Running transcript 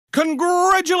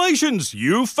Congratulations!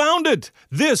 You found it!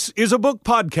 This is a book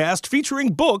podcast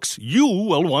featuring books you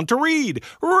will want to read,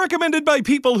 recommended by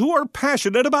people who are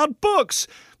passionate about books.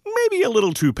 Maybe a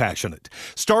little too passionate.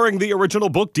 Starring the original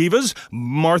book divas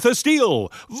Martha Steele,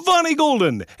 Vonnie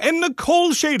Golden, and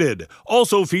Nicole Shaded.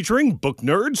 Also featuring book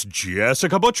nerds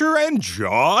Jessica Butcher and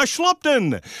Josh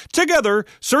Lupton. Together,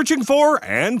 searching for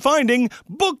and finding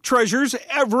book treasures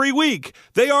every week.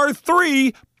 They are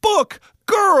 3 book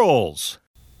girls.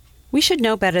 We should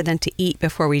know better than to eat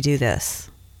before we do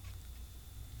this.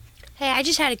 Hey, I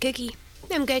just had a cookie.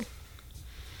 I'm good.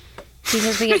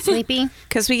 Because we get sleepy?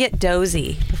 Because we get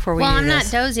dozy before we do this. Well, I'm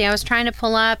not dozy. I was trying to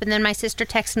pull up, and then my sister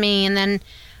texted me, and then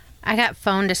I got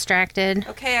phone distracted.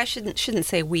 Okay, I shouldn't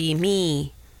say we,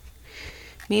 me.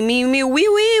 Me,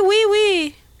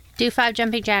 we. Do 5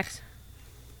 jumping jacks.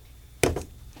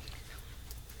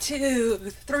 2,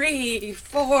 3,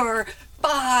 4,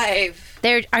 5.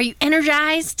 There. Are you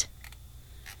energized?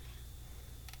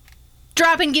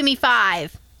 Drop and give me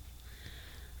 5.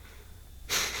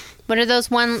 What are those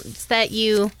ones that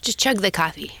you... Just chug the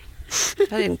coffee. I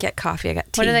didn't get coffee. I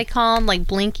got tea. What are they called? Like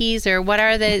blinkies? Or what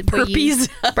are they? Burpees.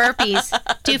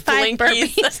 Burpees. Do 5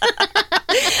 burpees.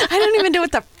 I don't even know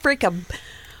what the frick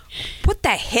what the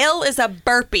hell is a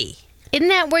burpee? Isn't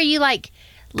that where you like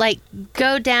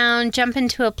go down, jump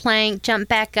into a plank, jump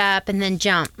back up, and then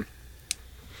jump?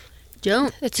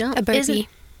 Jump. It's jump. a burpee.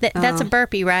 That's a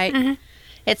burpee, right? Mm-hmm.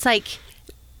 It's like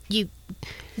you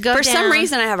go For down, some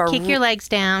reason, I have a... kick your legs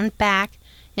down, back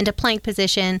into plank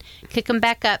position, kick them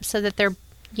back up so that they're,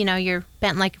 you're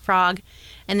bent like a frog,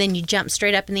 and then you jump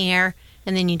straight up in the air,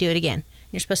 and then you do it again.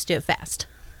 You're supposed to do it fast.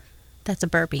 That's a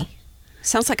burpee.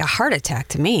 Sounds like a heart attack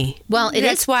to me. Well,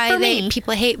 That's why for me.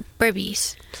 people hate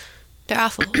burpees. They're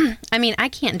awful. I mean, I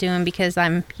can't do them because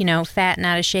I'm, fat and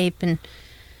out of shape, and...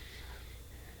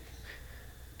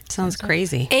 Sounds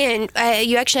crazy. And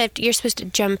you actually you're supposed to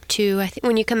jump too, I think,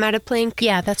 when you come out of plank.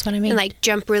 Yeah, that's what I mean. And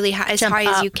jump really high, as high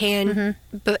as you can,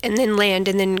 and then land,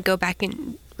 and then go back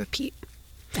and repeat.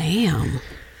 Damn.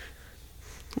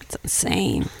 That's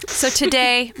insane. So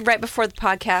today, right before the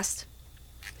podcast,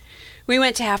 we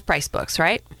went to Half Price Books,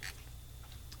 right?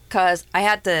 Because I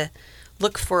had to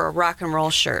look for a rock and roll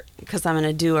shirt because I'm going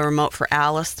to do a remote for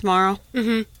Alice tomorrow.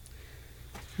 Mm-hmm.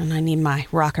 And I need my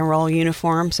rock and roll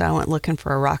uniform, so I went looking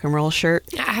for a rock and roll shirt.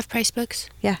 Half Price Books.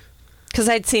 Yeah. Because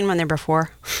I'd seen one there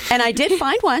before. And I did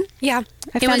find one. Yeah.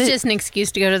 It was just an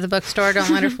excuse to go to the bookstore.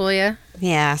 Don't let her fool you.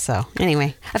 Yeah, so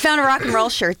anyway. I found a rock and roll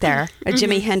shirt there, a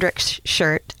Jimi Hendrix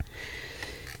shirt.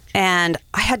 And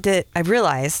I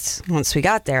realized once we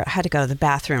got there, I had to go to the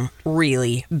bathroom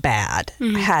really bad.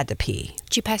 I had to pee.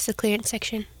 Did you pass the clearance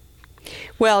section?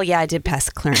 Well, yeah, I did pass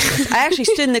the clearance section. I actually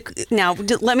stood in now,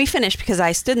 let me finish, because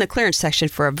I stood in the clearance section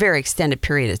for a very extended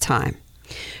period of time.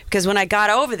 Because when I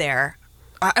got over there,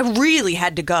 I really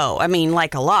had to go. I mean,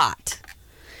 like a lot.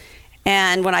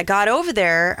 And when I got over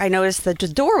there, I noticed that the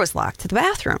door was locked to the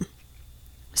bathroom.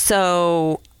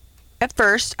 So at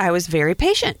first, I was very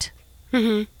patient.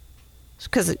 Mm-hmm.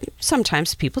 Because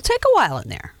sometimes people take a while in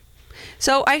there.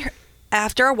 So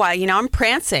after a while, I'm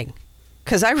prancing.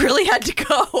 Because I really had to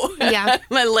go. Yeah.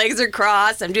 My legs are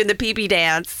crossed. I'm doing the pee-pee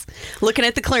dance, looking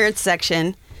at the clearance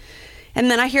section.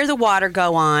 And then I hear the water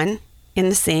go on in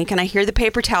the sink, and I hear the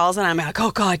paper towels, and I'm like,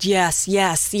 oh, God, yes,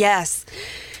 yes, yes.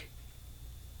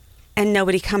 And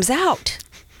nobody comes out.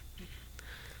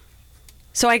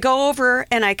 So I go over,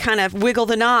 and I kind of wiggle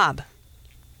the knob,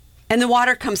 and the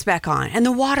water comes back on. And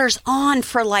the water's on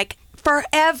for,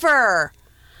 forever.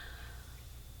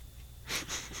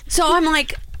 So I'm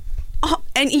like... Oh,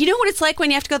 and you know what it's like when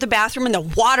you have to go to the bathroom and the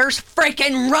water's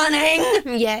freaking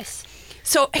running? Yes.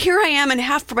 So here I am in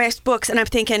Half Price Books, and I'm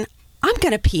thinking, I'm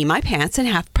going to pee my pants in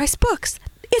Half Price Books.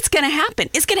 It's going to happen.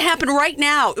 It's going to happen right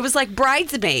now. It was like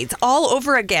Bridesmaids all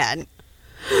over again.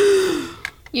 You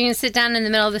can sit down in the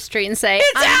middle of the street and say,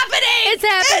 It's happening! It's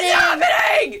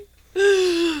happening! It's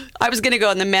happening! I was going to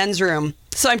go in the men's room.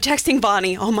 So I'm texting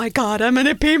Bonnie, oh my God, I'm going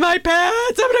to pee my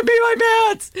pants. I'm going to pee my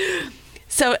pants.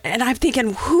 So, and I'm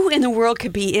thinking, who in the world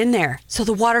could be in there? So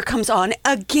the water comes on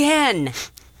again.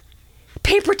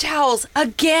 Paper towels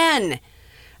again.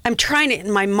 I'm trying to,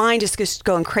 my mind is just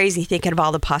going crazy thinking of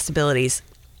all the possibilities.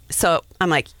 So I'm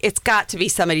like, it's got to be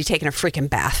somebody taking a freaking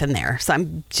bath in there. So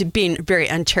I'm being very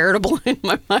uncharitable in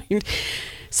my mind.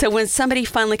 So when somebody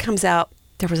finally comes out,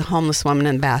 there was a homeless woman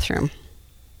in the bathroom.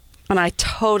 And I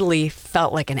totally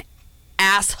felt like an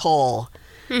asshole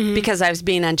because I was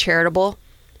being uncharitable.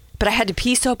 But I had to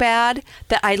pee so bad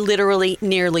that I literally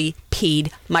nearly peed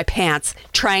peed my pants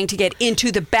trying to get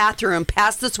into the bathroom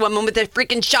past this woman with a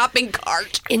freaking shopping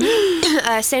cart. In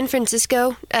San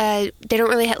Francisco, they don't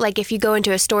really like if you go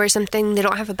into a store or something, they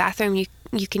don't have a bathroom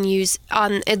you can use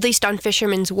on, at least on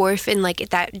Fisherman's Wharf in like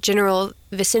that general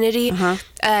vicinity.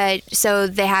 So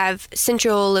they have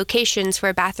central locations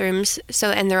for bathrooms.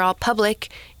 And they're all public,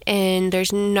 and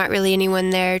there's not really anyone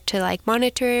there to like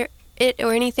monitor it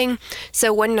or anything.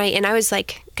 So one night, and I was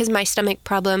like, because my stomach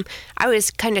problem, I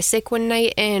was kind of sick one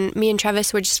night, and me and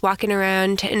Travis were just walking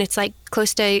around, and it's like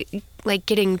close to like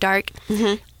getting dark.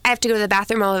 I have to go to the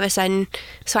bathroom all of a sudden,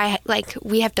 so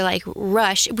we have to like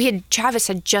rush. Travis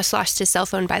had just lost his cell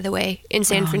phone, by the way, in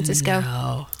San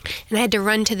Francisco, and I had to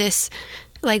run to this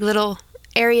like little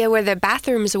area where the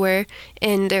bathrooms were,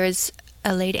 and there was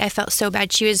a lady. I felt so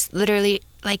bad. She was literally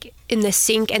like in the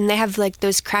sink, and they have like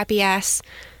those crappy ass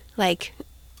like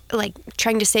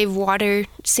trying to save water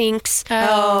sinks.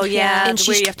 Oh, yeah. And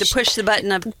where you have to push the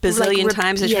button a bazillion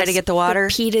times to try to get the water.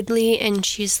 Repeatedly, and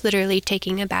she's literally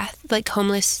taking a bath, like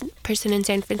homeless person in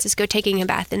San Francisco taking a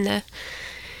bath in the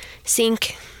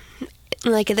sink,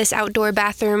 like this outdoor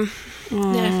bathroom.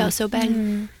 And I felt so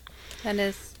bad. That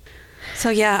is. So,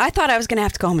 yeah, I thought I was going to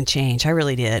have to go home and change. I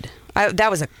really did.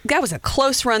 That was a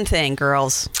close run thing,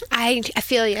 girls. I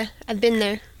feel you. I've been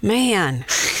there. Man.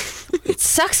 It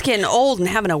sucks getting old and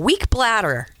having a weak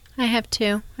bladder. I have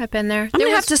too. I've been there. I'm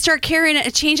going to have to start carrying a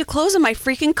change of clothes in my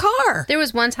freaking car. There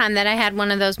was one time that I had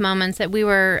one of those moments that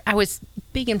I was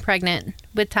big and pregnant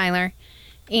with Tyler,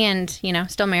 and,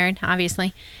 still married,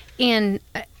 obviously. And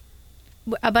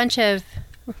a bunch of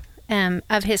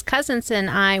his cousins and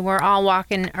I were all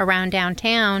walking around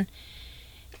downtown,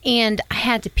 and I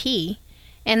had to pee.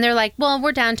 And they're like, well,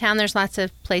 we're downtown. There's lots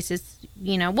of places,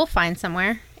 we'll find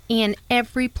somewhere. And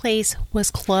every place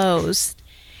was closed.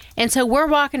 And so we're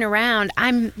walking around.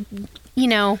 I'm,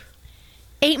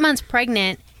 8 months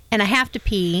pregnant, and I have to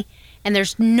pee, and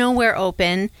there's nowhere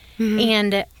open.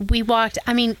 And we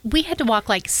had to walk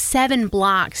like 7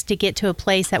 blocks to get to a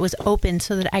place that was open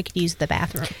so that I could use the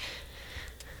bathroom.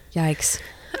 Yikes.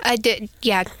 I did,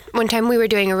 yeah. One time we were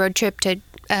doing a road trip to,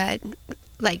 I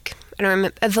don't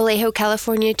remember, Vallejo,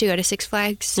 California, to go to Six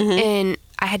Flags. And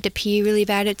I had to pee really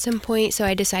bad at some point, so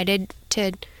I decided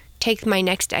to take my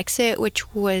next exit,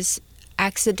 which was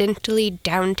accidentally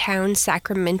downtown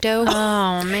Sacramento.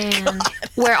 Oh, man.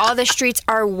 Where all the streets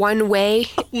are one way.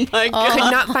 Oh, my God.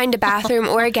 Could not find a bathroom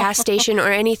or a gas station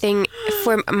or anything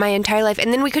for my entire life.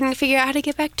 And then we couldn't figure out how to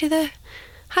get back to the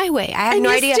highway. I have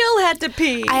no idea. Still had to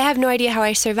pee. I have no idea how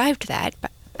I survived that,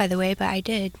 by the way, but I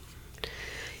did.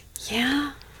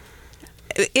 Yeah.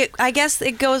 I guess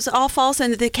it all falls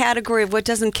into the category of what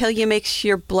doesn't kill you makes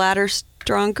your bladder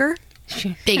stronger.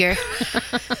 Bigger.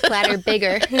 Bladder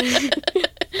bigger.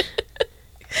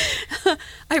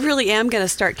 I really am going to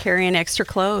start carrying extra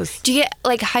clothes. Do you get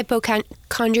like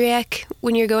hypochondriac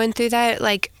when you're going through that?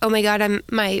 Like, oh my God,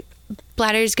 my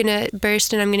bladder's going to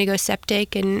burst and I'm going to go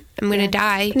septic and I'm going to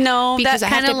die. No, because that's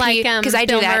I have kind of like because I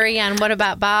do Bill that. Murray on What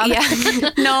About Bob? Yeah.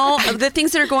 No, the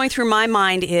things that are going through my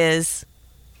mind is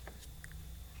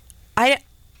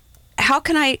how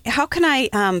can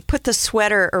I put the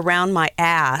sweater around my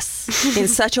ass in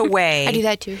such a way I do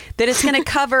that too. that it's going to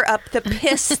cover up the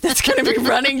piss that's going to be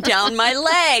running down my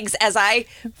legs as I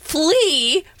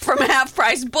flee from Half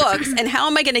Price Books? And how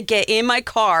am I going to get in my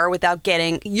car without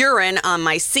getting urine on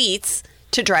my seats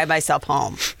to drive myself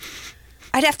home?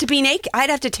 I'd have to be naked. I'd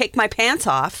have to take my pants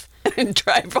off and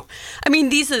drive. I mean,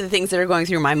 these are the things that are going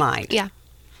through my mind. Yeah.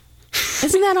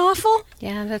 Isn't that awful?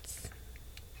 Yeah, that's...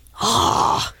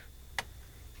 Oh.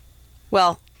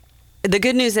 Well, the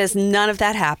good news is none of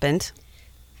that happened.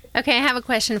 Okay, I have a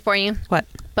question for you. What?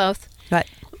 Both. What?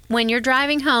 When you're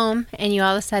driving home and you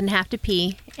all of a sudden have to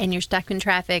pee and you're stuck in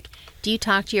traffic, do you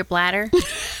talk to your bladder?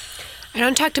 I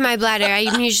don't talk to my bladder.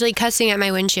 I'm usually cussing at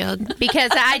my windshield. Because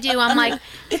I do. I'm like,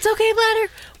 it's okay,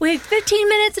 bladder. Wait 15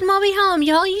 minutes and we'll be home.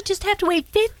 Y'all, you just have to wait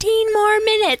 15 more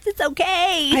minutes. It's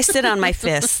okay. I sit on my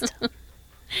fist.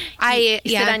 You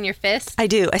sit on your fist? I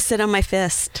do. I sit on my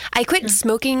fist. I quit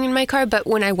smoking in my car, but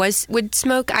when I would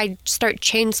smoke, I'd start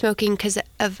chain smoking because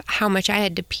of how much I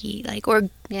had to pee, or go to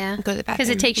the bathroom. Because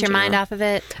it takes your mind off of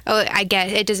it. Oh, I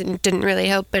guess it didn't really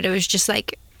help, but it was just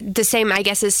like the same, I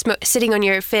guess, as sitting on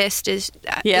your fist is.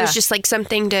 It was just like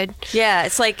something to. Yeah,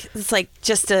 it's like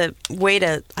just a way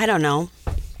to. I don't know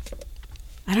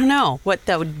what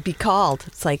that would be called.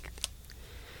 It's like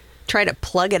try to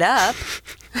plug it up.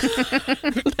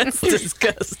 That's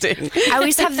disgusting. I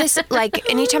always have this, like,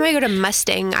 anytime I go to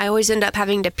Mustang, I always end up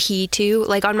having to pee too,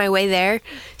 like on my way there.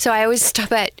 So I always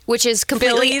stop at, which is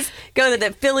completely. Phillies. Go to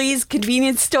the Phillies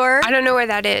convenience store. I don't know where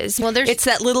that is. Well, there's It's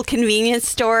that little convenience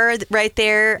store right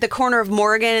there, the corner of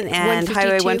Morgan and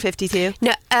Highway 152.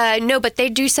 No, but they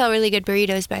do sell really good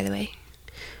burritos, by the way.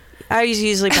 I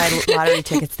usually buy lottery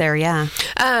tickets there, yeah.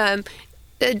 I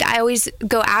always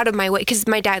go out of my way because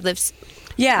my dad lives.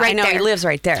 Yeah, I right know. there. He lives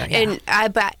right there. Yeah. And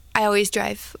I always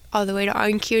drive all the way to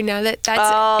OnQ now that's in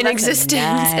that's a existence.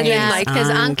 nice And then like, because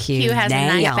OnQ OnQ has a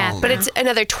nice nail. bathroom. but it's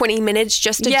another 20 minutes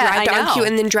just to Yeah, drive to I know. OnQ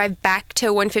and then drive back to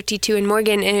 152 in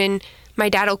Morgan. And my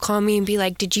dad will call me and be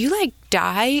like, "Did you like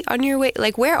die on your way?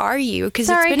 Like, where are you? Because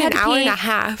it's Sorry, been had an to hour pee." and a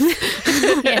half."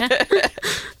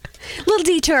 Little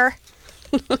detour.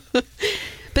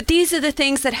 But these are the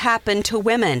things that happen to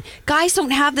women. Guys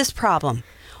don't have this problem.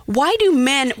 Why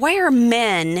are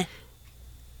men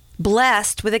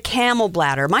blessed with a camel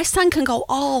bladder? My son can go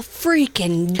all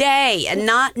freaking day and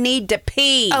not need to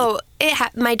pee. Oh,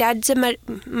 my dad's a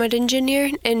mud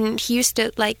engineer, and he used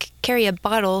to like carry a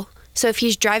bottle. So if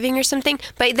he's driving or something,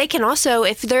 but they can also,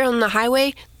 if they're on the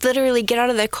highway, literally get out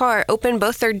of their car, open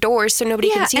both their doors so nobody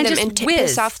Yeah, can see and them, just and whiz.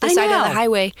 piss off the I side of know. the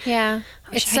highway. yeah.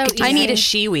 It's I so could do easy. I need a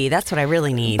Shiwi. That's what I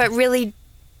really need. But really,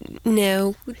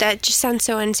 no, that just sounds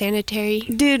so unsanitary.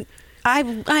 Dude,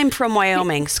 I'm from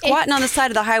Wyoming. Squatting on the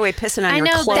side of the highway, pissing on I your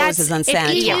know, clothes that's, is if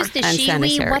unsanitary. you used a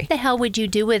Shiwi, what the hell would you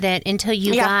do with it until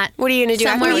you Yeah. got What are you gonna do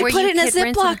after somewhere that? You where put you it in a could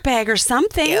rinse them? Ziploc bag or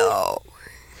something.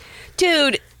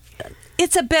 Dude,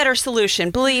 it's a better solution.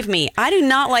 Believe me, I do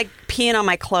not like peeing on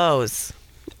my clothes.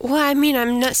 Well, I mean,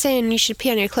 I'm not saying you should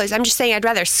pee on your clothes. I'm just saying I'd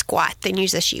rather squat than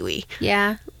use a Shiwi.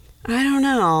 Yeah. I don't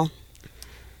know.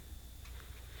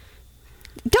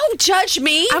 Don't judge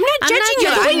me. I'm not judging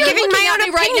you. The way I'm you're giving looking my at own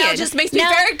me right now opinion. just makes me No.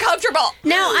 very comfortable.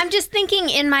 No, I'm just thinking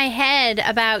in my head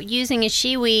about using a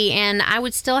Shiwi, and I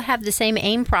would still have the same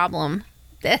aim problem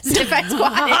as if I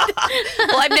squatted.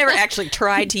 Well, I've never actually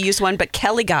tried to use one, but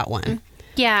Kelly got one.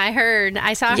 Yeah, I heard.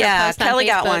 I saw her Yeah, post on Kelly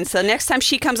got Facebook. one. So next time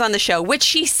she comes on the show, which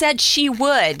she said she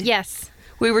would. Yes.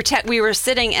 We were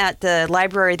sitting at the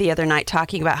library the other night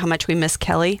talking about how much we miss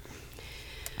Kelly.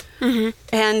 Mm-hmm.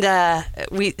 And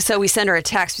we sent her a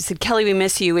text. We said, "Kelly, we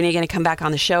miss you. When are you going to come back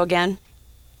on the show again?"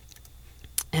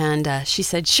 And she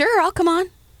said, "Sure, I'll come on."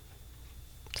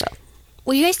 So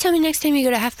Will you guys tell me next time you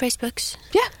go to Half Price Books?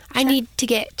 yeah, I need to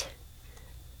get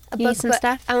a You need some but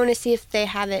stuff? I want to see if they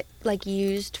have it like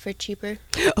used for cheaper.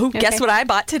 Oh, guess what I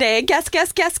bought today? Guess.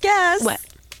 What?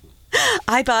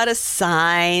 I bought a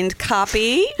signed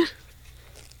copy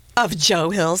of Joe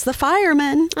Hill's The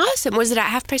Fireman. Awesome. Was it at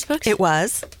Half Price Books? It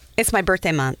was. It's my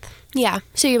birthday month. Yeah.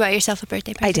 So you bought yourself a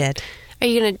birthday present. I did. Are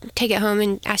you going to take it home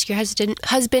and ask your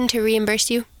husband to reimburse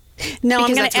you? No, I'm Because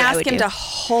going that's to what I ask would him do. to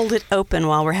hold it open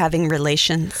while we're having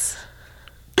relations.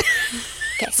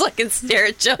 So I can stare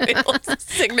at Joe Hill's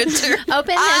signature.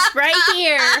 Open this right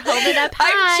here. Hold it up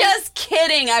high. I'm just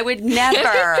kidding. I would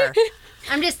never.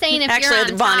 I'm just saying if Actually, you're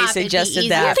on Bonnie top, suggested it'd be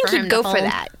that. I easier think for him he'd to go for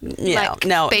hold. that. Yeah, like,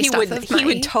 no, based he would. off of He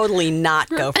would my- totally not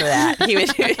go for that.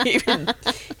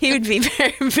 He would be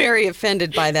very, very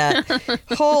offended by that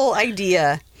whole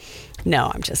idea.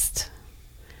 No, I'm just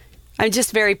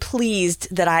very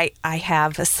pleased that I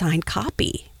have a signed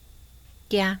copy.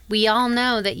 Yeah, we all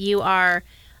know that you are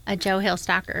a Joe Hill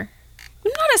stalker.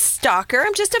 I'm not a stalker.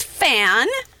 I'm just a fan.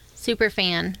 Super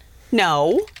fan.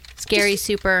 No, Scary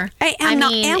super. I am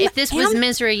not- mean, if this was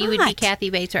Misery, you would be not. Kathy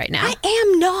Bates right now. I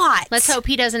am not. Let's hope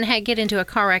he doesn't get into a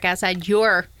car wreck outside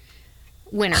your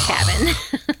winter cabin.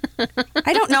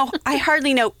 I don't know. I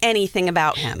hardly know anything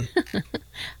about him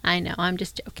I know. I'm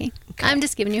just joking. I'm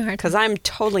just giving you a hard time. because I'm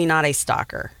totally not a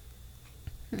stalker.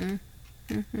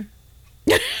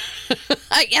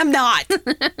 I am not.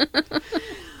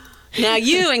 Now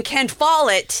you and Ken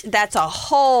Follett, that's a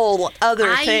whole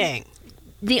other thing.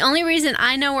 The only reason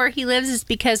I know where he lives is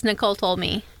because Nicole told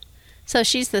me. So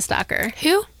she's the stalker.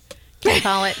 Who? Ken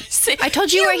Follett. See, I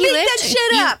told you where he made lived. that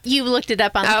shit up. You looked it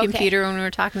up on the Okay. computer when we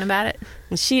were talking about it.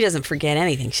 She doesn't forget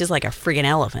anything. She's like a friggin'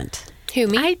 elephant. Who,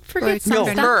 me? I forget Or- some No,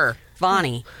 stuff. her,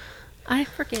 Vonnie. I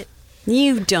forget.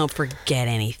 You don't forget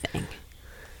anything.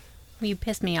 You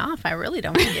pissed me off. I really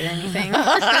don't forget anything.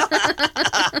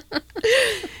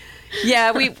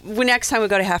 Yeah, we next time we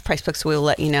go to Half Price Books, we'll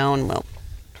let you know, and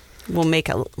we'll make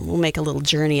a little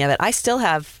journey of it. I still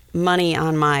have money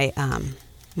on my on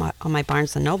my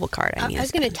Barnes and Noble card. I need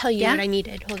was to going to spend. tell you Yeah? what I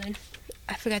needed. Hold on.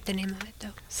 I forgot the name of it, though.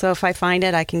 So if I find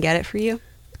it, I can get it for you.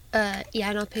 Yeah,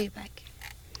 and I'll pay it back.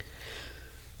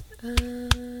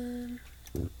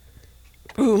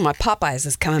 Ooh, my Popeyes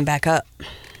is coming back up.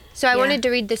 So I Yeah. wanted to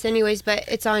read this anyways, but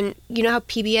it's on, you know how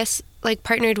PBS like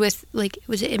partnered with, like,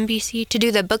 was it NBC to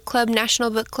do the book club, National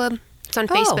Book Club? It's on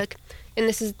Facebook. And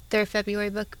this is their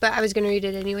February book, but I was going to read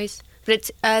it anyways. But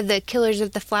it's The Killers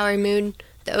of the Flower Moon,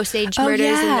 the Osage Oh, murders.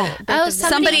 yeah. And the birth of the-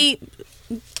 Somebody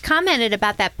Commented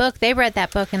about that book. They read that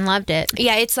book and loved it.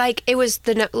 Yeah, it's like, it was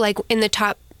like in the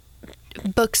top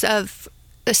books of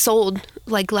sold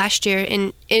like last year,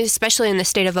 and especially in the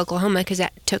state of Oklahoma, because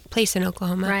that took place in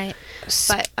Oklahoma. Right.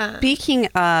 But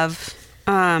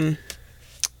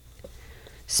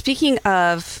Speaking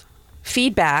of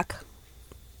feedback,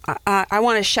 I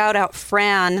want to shout out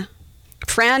Fran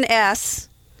S.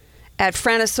 at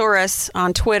Franosaurus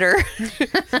on Twitter.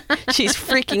 She's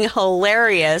freaking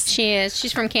hilarious. She is.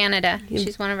 She's from Canada.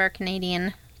 She's one of our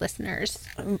Canadian listeners.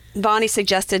 Bonnie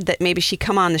suggested that maybe she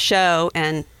come on the show,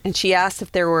 and she asked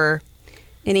if there were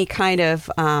any kind of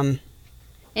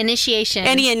Initiation.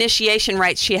 any initiation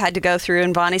rites she had to go through,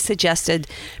 and Bonnie suggested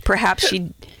perhaps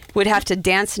she would have to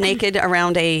dance naked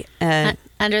around a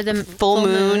Under the full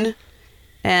moon,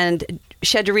 and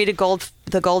she had to read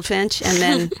the Goldfinch, and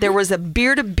then there was a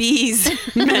beard of bees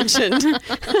mentioned.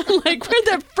 Like, where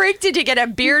the freak did you get a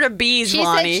beard of bees, She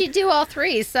Lonnie? said she'd do all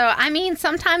three. So, I mean,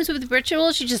 sometimes with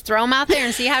rituals, you just throw them out there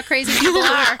and see how crazy people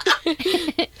are.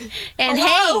 And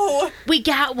Hello? hey, we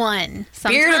got one.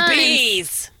 Beard of Sometimes-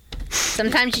 bees.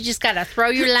 Sometimes you just got to throw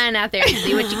your line out there and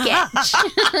see what you get.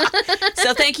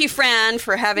 So thank you, Fran,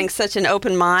 for having such an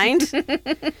open mind.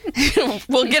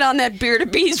 We'll get on that beard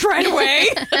of bees right away.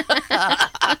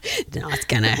 Not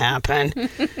gonna happen.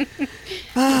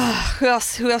 Who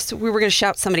else? We were gonna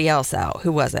shout somebody else out.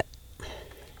 Who was it? I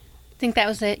think that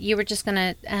was it. You were just going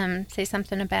to say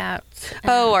something about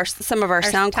Some of our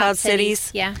SoundCloud top cities.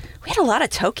 Yeah. We had a lot of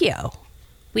Tokyo.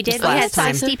 We did. This We had last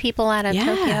time. 60 people out of Yeah.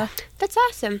 Tokyo. that's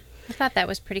awesome. I thought that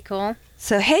was pretty cool.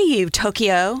 So hey, you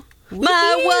Tokyo,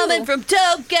 my woman from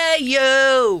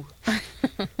Tokyo.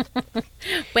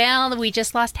 Well, we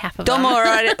just lost half of Domo them.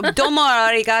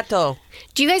 arigato.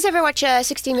 Do you guys ever watch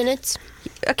 60 Minutes?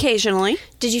 Occasionally.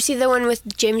 Did you see the one with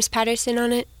James Patterson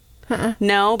on it?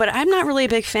 No, but I'm not really a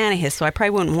big fan of his, so I probably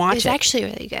wouldn't It watch was it. actually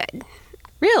really good.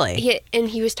 Really?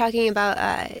 He was talking about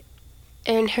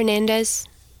Aaron Hernandez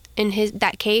in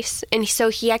that case, and so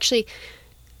he actually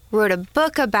wrote a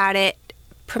book about it,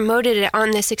 promoted it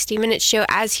on the 60 Minutes show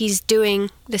as he's doing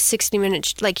the 60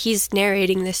 Minutes, like he's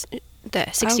narrating the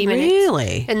 60 Minutes.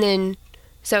 Really? And then,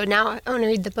 so now I want to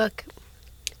read the book.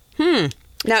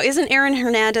 Now, isn't Aaron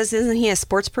Hernandez, isn't he a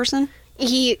sports person?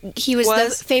 He was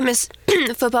the famous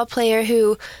football player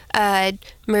who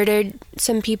murdered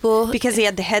some people. Because he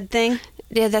had the head thing?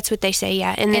 Yeah, that's what they say.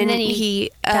 Yeah, and then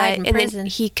he died in and prison. then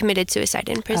he committed suicide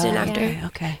in prison after.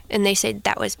 Okay. And they said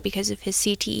that was because of his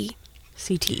CTE.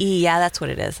 CTE, yeah, that's what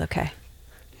it is. Okay.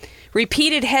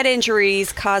 Repeated head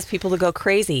injuries cause people to go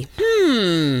crazy.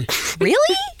 Really?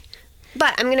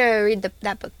 But I'm gonna read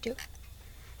that book too.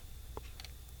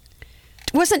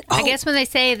 I guess when they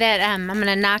say that I'm going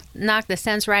to knock the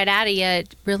sense right out of you,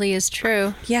 it really is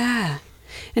true. Yeah.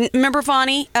 And remember,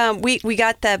 Vonnie, we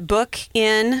got that book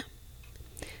in.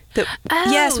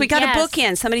 Yes, we got a book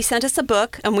in. Somebody sent us a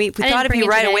book, and we thought of bring you it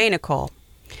right today. away, Nicole,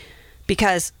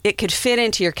 because it could fit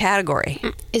into your category.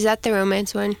 Is that the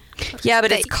romance one? Yeah,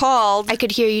 but it's called. I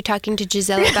could hear you talking to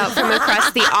Giselle about from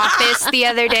across the office the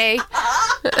other day.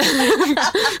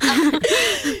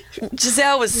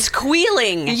 Giselle was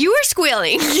squealing. You were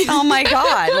squealing. Oh my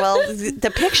God! Well,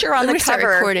 the picture on I'm the gonna start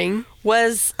cover recording.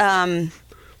 was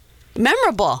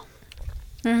memorable.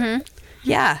 Mm-hmm.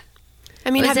 Yeah.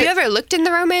 I mean, Was have it- you ever looked in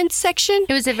the romance section?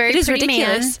 It was a very It is pretty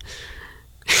ridiculous. man.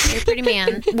 Very pretty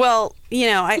man. Well,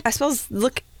 I suppose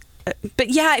but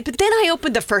then I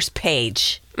opened the first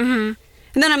page, and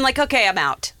then I'm like, okay, I'm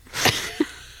out.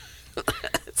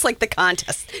 It's like the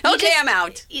contest. Okay, I'm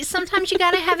out. Sometimes you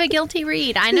got to have a guilty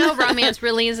read. I know romance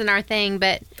really isn't our thing,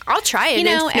 but I'll try it. You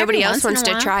know, if nobody every else once in wants a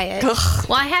to while. try it.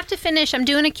 well, I have to finish. I'm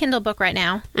doing a Kindle book right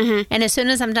now, and as soon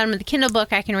as I'm done with the Kindle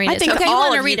book, I can read I it. think So if you all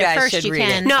want to of you read it guys first, should you read it.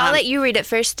 can. No, I'll let you read it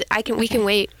first. We can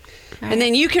wait. And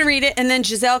then you can read it, and then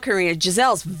Giselle can read it.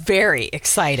 Giselle's very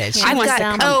excited. She I've wants got- to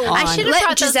come Oh, on. I should have let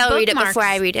brought those Giselle read it bookmarks. before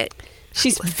I read it.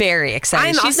 She's very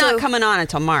excited. I'm She's also- not coming on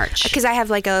until March. Because I have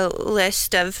like a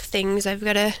list of things I've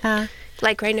got to,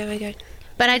 like right now I got.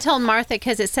 But I told Martha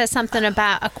because it says something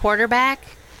about a quarterback,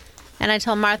 and I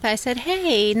told Martha, I said,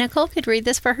 "Hey, Nicole could read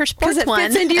this for her Because sports it one."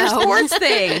 fits into your sports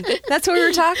thing. That's what we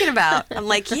were talking about. I'm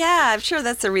like, yeah, I'm sure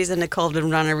that's the reason Nicole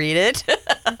didn't want to read it.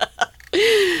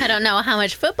 I don't know how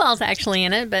much football's actually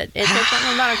in it, but it says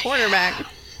something about a quarterback.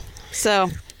 So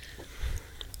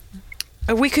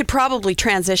we could probably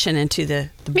transition into the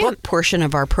book portion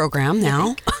of our program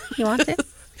now. You want it?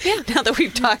 Now that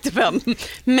we've talked about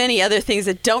many other things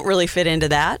that don't really fit into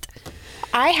that.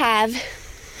 I have,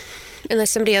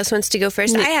 unless somebody else wants to go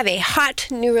first, I have a hot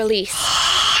new release.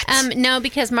 No,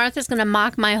 because Martha's going to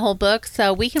mock my whole book,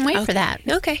 so we can wait for that.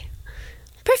 Okay.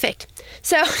 Perfect.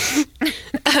 So,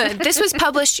 this was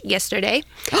published yesterday.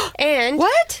 And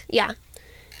What? Yeah.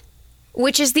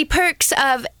 Which is the perks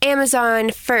of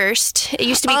Amazon First. It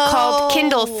used to be called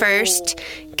Kindle First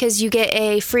because you get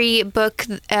a free book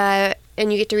and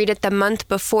you get to read it the month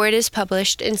before it is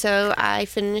published. And so I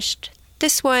finished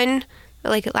this one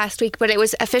like last week, but it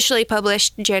was officially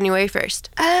published January 1st.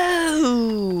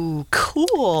 Oh,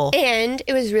 cool. And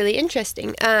it was really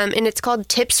interesting. And it's called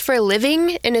Tips for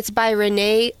Living, and it's by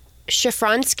Renee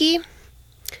Shafransky.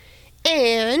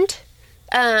 And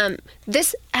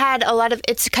this had a lot of,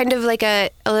 it's kind of like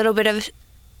a little bit of,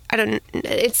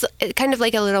 it's kind of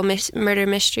like a little murder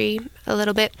mystery, a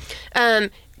little bit.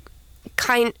 I've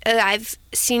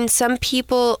seen some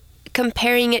people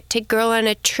comparing it to Girl on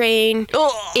a Train.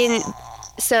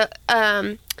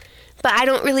 But I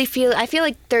don't really I feel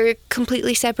like they're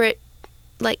completely separate,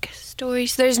 like,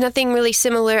 stories. There's nothing really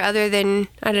similar other than,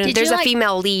 I don't know, there's a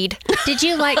female lead. Did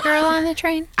you like Girl on the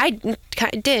Train? I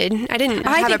did. I didn't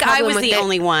I have think a problem I was with the it.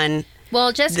 only one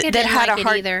Well, Jessica that didn't had like a it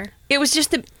hard. either. It was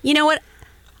just you know what?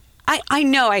 I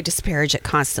know I disparage it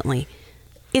constantly.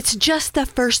 It's just the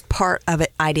first part of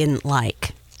it I didn't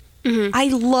like. Mm-hmm. I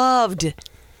loved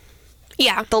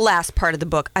Yeah. the last part of the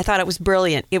book. I thought it was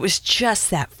brilliant. It was just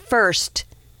that first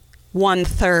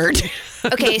 1/3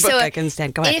 of Okay, the book so I can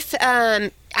stand. Go ahead. if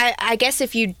I guess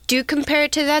if you do compare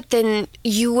it to that, then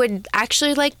you would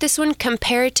actually like this one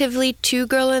comparatively to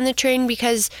Girl on the Train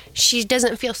because she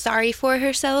doesn't feel sorry for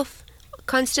herself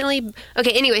constantly.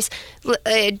 Okay, anyways,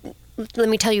 let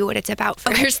me tell you what it's about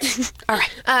first. All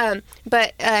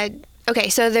right. Okay,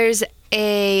 so there's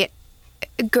a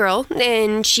girl,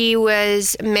 and she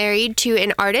was married to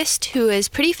an artist who is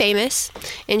pretty famous,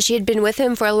 and she had been with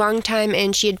him for a long time,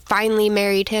 and she had finally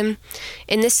married him.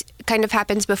 And this kind of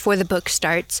happens before the book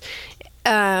starts.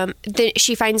 Then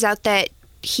she finds out that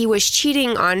he was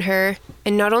cheating on her,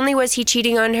 and not only was he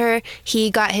cheating on her,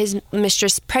 he got his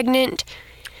mistress pregnant.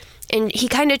 And he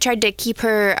kind of tried to keep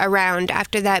her around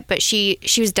after that, but she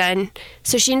was done.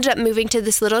 So she ended up moving to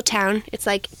this little town. It's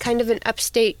like kind of an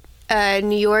upstate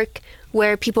New York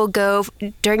where people go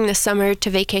during the summer to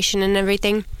vacation and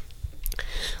everything.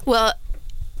 Well,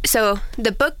 so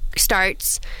the book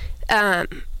starts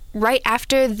right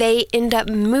after they end up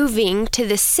moving to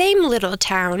the same little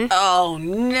town Oh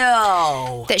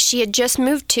no! that she had just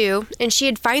moved to, and she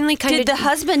had finally kind Did of... the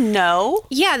husband know?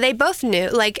 Yeah, they both knew,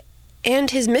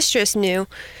 and his mistress knew.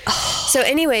 So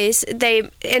anyways,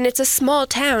 and it's a small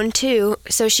town too,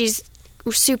 so she's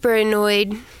super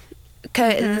annoyed.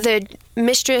 The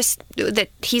mistress that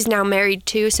he's now married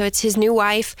to, so it's his new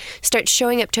wife, starts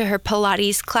showing up to her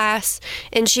Pilates class,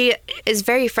 and she is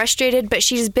very frustrated, but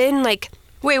she's been like...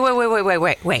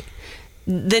 Wait.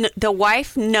 Then the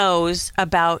wife knows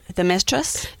about the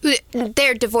mistress?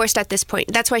 They're divorced at this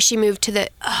point. That's why she moved to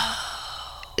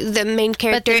the main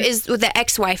character is the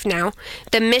ex-wife now.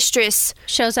 The mistress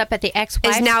Shows up at the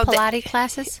ex-wife's is now Pilates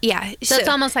classes? Yeah. So it's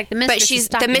almost like the mistress But is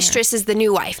stalking the mistress is the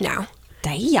new wife now.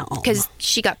 Damn. Because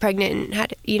she got pregnant and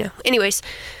had, anyways.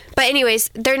 But anyways,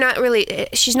 they're not really,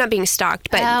 she's not being stalked.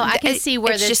 But I can see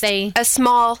where it's this just they... a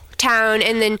small town,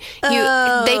 and then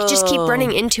they just keep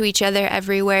running into each other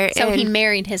everywhere. So and he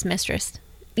married his mistress.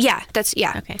 Yeah.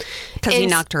 Okay. Because he and-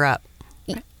 knocked her up.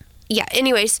 Yeah,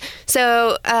 anyways,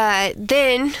 so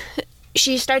then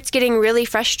she starts getting really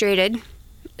frustrated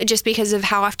just because of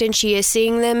how often she is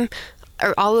seeing them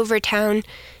all over town.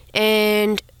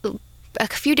 And a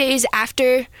few days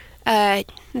after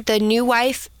the new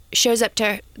wife shows up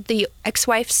to the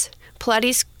ex-wife's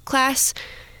Pilates class,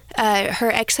 her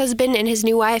ex-husband and his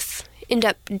new wife end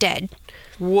up dead.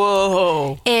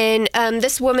 Whoa. And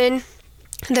this woman,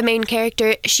 the main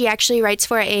character, she actually writes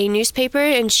for a newspaper,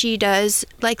 and she does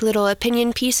like little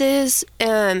opinion pieces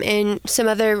and some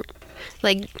other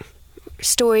like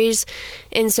stories.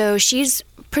 And so she's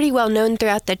pretty well known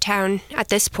throughout the town at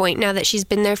this point, now that she's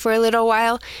been there for a little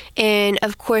while. And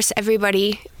of course,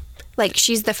 everybody, like,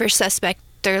 she's the first suspect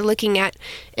they're looking at.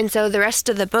 And so the rest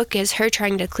of the book is her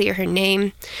trying to clear her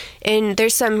name. And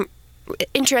there's some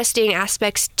interesting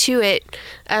aspects to it.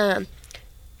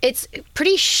 It's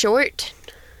pretty short.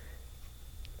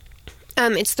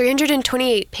 It's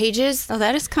 328 pages. Oh,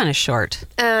 that is kind of short.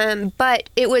 But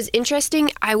it was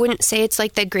interesting. I wouldn't say it's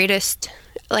like the greatest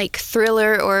like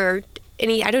thriller or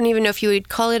any, I don't even know if you would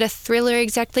call it a thriller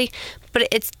exactly, but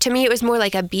it's to me it was more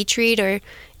like a beach read, or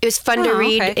it was fun to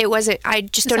read. Okay. It wasn't. I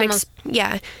just don't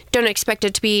expect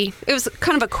it to be It was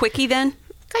kind of a quickie then.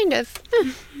 kind of.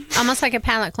 Almost like a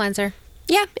palate cleanser.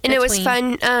 Yeah, and it was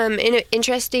Between. fun, and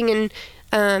interesting,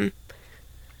 and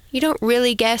you don't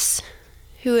really guess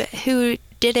who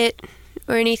did it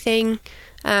or anything.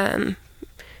 But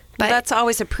That's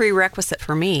always a prerequisite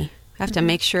for me. I have to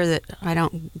make sure that I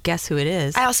don't guess who it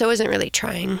is. I also wasn't really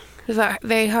trying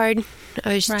very hard.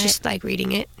 I was Right. just like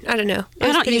reading it. I don't know. It I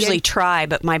was don't pretty usually good. try,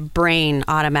 but my brain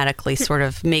automatically sort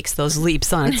of makes those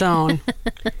leaps on its own.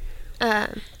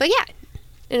 But yeah,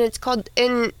 and it's called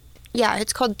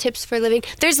it's called Tips for Living.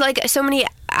 There's like so many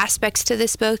aspects to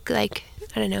this book. Like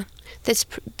I don't know,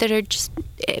 that are just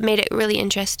it made it really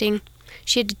interesting.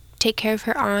 She had to take care of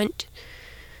her aunt,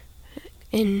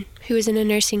 and who was in a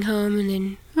nursing home, and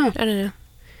then I don't know.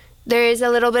 There is a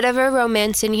little bit of a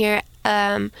romance in here,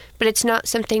 but it's not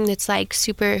something that's like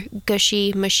super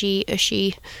gushy, mushy,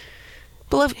 ushy.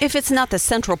 Well, if it's not the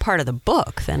central part of the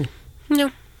book, then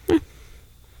No.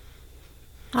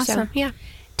 Awesome. So, yeah.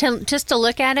 Just to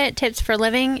look at it, Tips for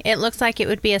Living, it looks like it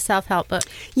would be a self-help book.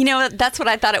 you know that's what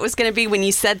I thought it was going to be when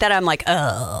you said that. I'm like,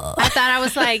 oh, I thought I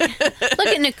was like, look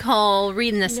at Nicole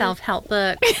reading the self-help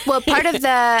book. Well, part of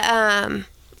the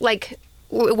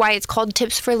why it's called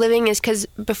Tips for Living is because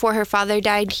before her father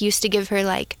died, he used to give her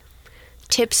like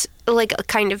tips, like a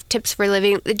kind of tips for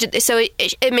living. So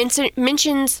it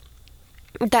mentions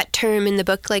that term in the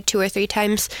book like 2 or 3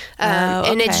 times,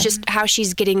 and it's okay. just how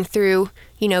she's getting through,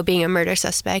 being a murder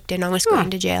suspect and almost going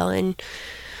to jail, and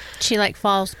She like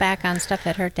falls back on stuff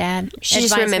that her dad. she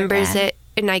just advised her remembers dad. it,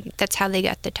 and that's how they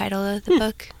got the title of the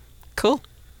book. cool.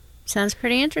 Sounds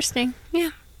pretty interesting.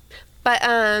 Yeah, but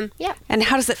yeah. And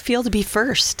how does it feel to be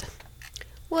first?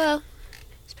 Well,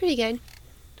 it's pretty good.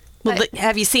 Well, But-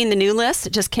 have you seen the new list?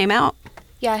 It just came out.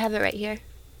 Yeah, I have it right here.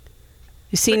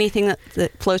 You see anything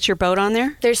that floats your boat on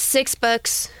there? There's 6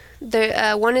 books.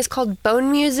 There, one is called Bone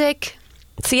Music.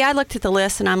 See, I looked at the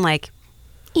list and I'm like,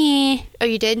 eh. Oh,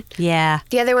 you did? Yeah.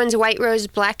 The other one's White Rose,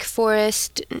 Black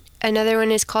Forest. Another one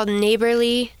is called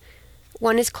Neighborly.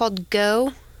 One is called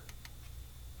Go.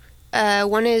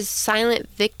 One is Silent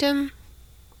Victim.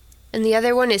 And the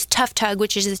other one is Tough Tug,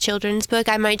 which is a children's book.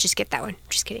 I might just get that one.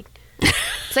 Just kidding.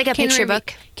 It's like a picture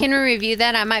book. Can we review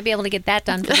that? I might be able to get that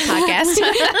done for the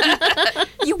podcast.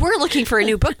 You were looking for a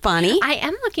new book, Bonnie. I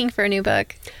am looking for a new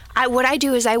book. What I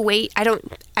do is I wait.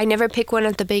 I never pick one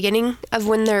at the beginning of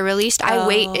when they're released. I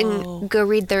wait and go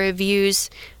read the reviews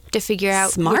to figure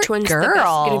out Smart which one's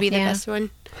girl. going to be the Yeah. best one.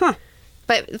 Huh.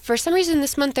 But for some reason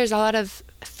this month there's a lot of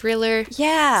thriller,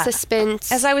 Yeah.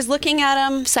 suspense, As I was looking at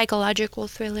them, psychological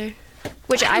thriller,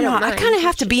 which I know, don't mind. I kind of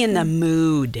have to be in the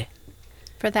mood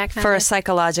For that kind for a of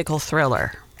psychological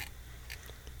thriller.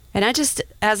 And I just,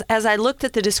 as I looked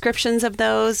at the descriptions of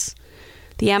those,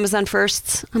 the Amazon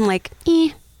firsts, I'm like,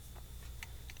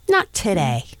 not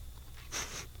today.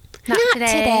 not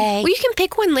today. Well, you can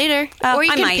pick one later, Oh, or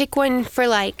you I can might. pick one for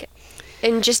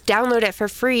and just download it for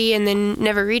free and then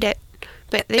never read it.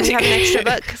 But then you have an extra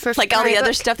book for Like all for the a other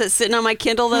book. stuff that's sitting on my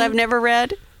Kindle that I've never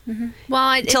read.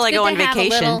 Well, Till I go on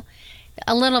vacation.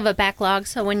 A little of a backlog,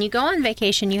 so when you go on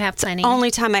vacation, you have plenty.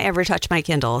 Only time I ever touch my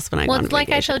Kindle is when I go Well, on like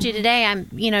vacation. I told you today, I'm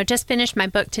just finished my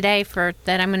book today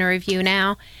that I'm going to review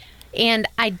now, and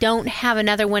I don't have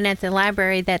another one at the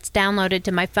library that's downloaded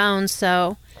to my phone,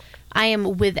 so I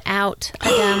am without a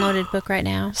downloaded book right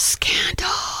now, Scandal.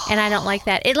 and I don't like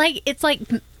that. It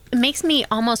makes me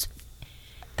almost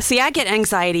See, I get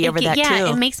anxiety over that yeah,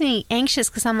 too. it makes me anxious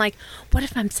because I'm like, what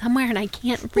if I'm somewhere and I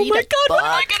can't read oh my a God, book? what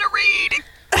am I going to read?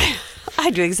 I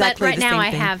do exactly But right the now same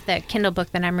I thing. have the Kindle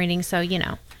book that I'm reading, so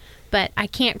but I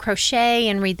can't crochet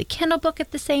and read the Kindle book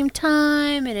at the same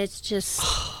time, and it's just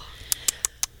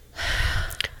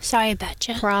Sorry about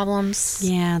you. problems.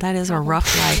 Yeah, that is a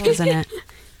rough life, isn't it?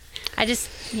 I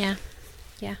just, yeah.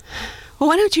 Well,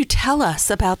 why don't you tell us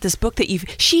about this book that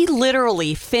she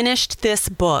literally finished this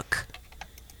book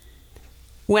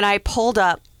when she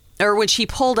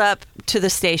pulled up to the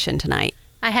station tonight.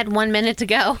 I had 1 minute to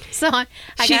go, so I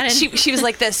got in. She was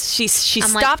like this. She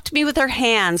I'm like- stopped me with her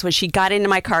hands when she got into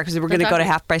my car because we were going to go to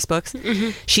Half Price Books.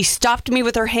 Mm-hmm. She stopped me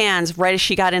with her hands right as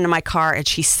she got into my car, and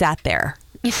she sat there.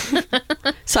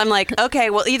 So I'm like,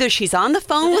 okay, well, either she's on the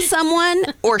phone with someone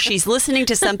or she's listening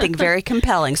to something very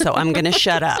compelling. So I'm going to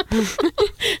shut up.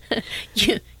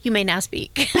 You may now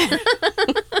speak.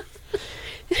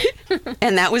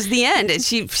 And that was the end. And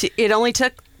it only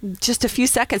took just a few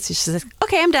seconds. She said,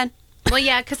 okay, I'm done. Well,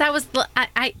 yeah, because I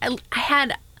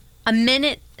had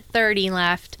 1:30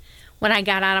 left when I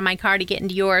got out of my car to get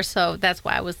into yours, so that's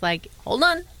why I was like, hold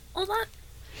on.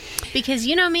 Because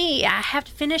you know me, I have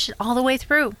to finish it all the way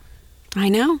through. I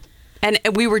know. And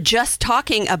we were just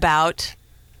talking about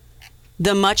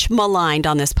the much maligned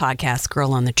on this podcast,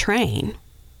 Girl on the Train.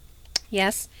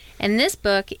 Yes. And this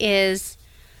book is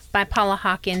by Paula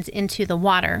Hawkins, Into the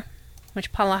Water,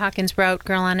 which Paula Hawkins wrote,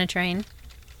 Girl on a Train.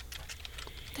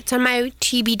 That's on my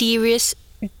TBD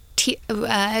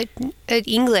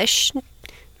English.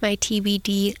 My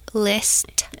TBD list.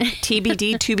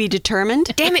 TBD, to be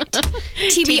determined? Damn it.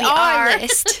 TBR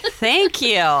list. Thank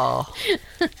you.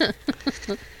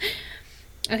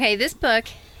 Okay, this book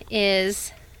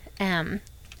is kind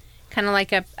of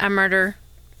like a murder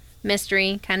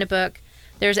mystery kind of book.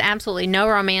 There's absolutely no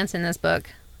romance in this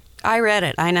book. I read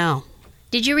it. I know.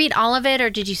 Did you read all of it or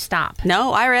did you stop?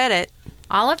 No, I read it.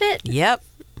 All of it? Yep.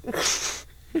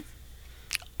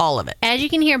 All of it. As you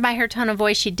can hear by her tone of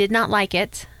voice, she did not like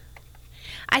it.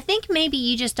 I think maybe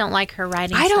you just don't like her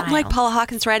writing style. I don't like Paula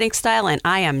Hawkins' writing style, and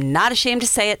I am not ashamed to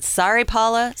say it. Sorry,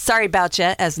 Paula. Sorry about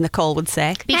you, as Nicole would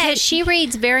say. Because she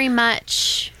reads very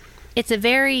much, it's a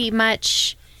very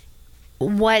much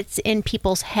what's in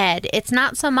people's head. It's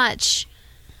not so much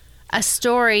a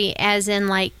story as in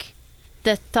like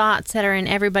the thoughts that are in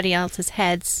everybody else's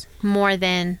heads more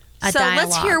than a dialogue. So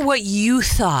let's hear what you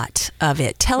thought of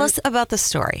it. Tell us about the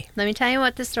story. Let me tell you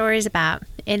what the story is about.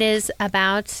 It is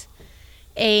about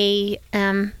a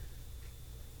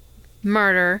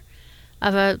murder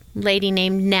of a lady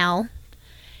named Nell,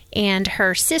 and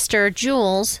her sister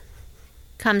Jules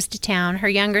comes to town, her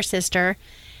younger sister,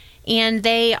 and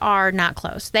they are not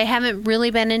close. They haven't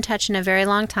really been in touch in a very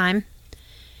long time.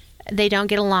 They don't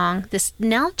get along. This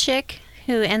Nell chick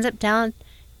who ends up down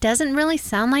doesn't really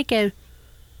sound like a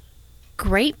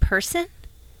great person.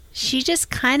 She just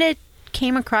kind of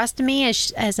came across to me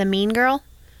as a mean girl.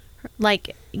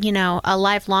 Like, you know, a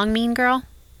lifelong mean girl.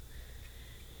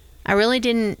 I really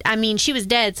didn't, I mean, she was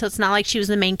dead, so it's not like she was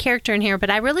the main character in here,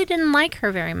 but I really didn't like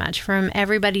her very much from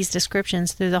everybody's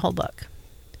descriptions through the whole book.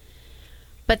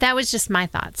 But that was just my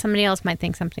thought. Somebody else might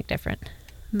think something different.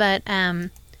 But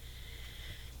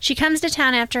she comes to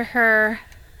town after her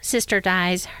sister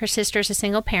dies. Her sister's a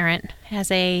single parent, has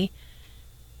a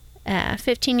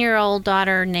 15-year-old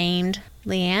daughter named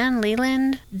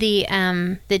Leland.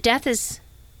 The death is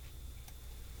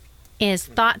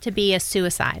thought to be a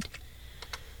suicide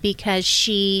because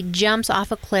she jumps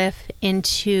off a cliff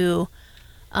into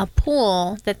a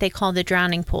pool that they call the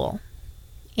drowning pool.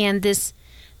 And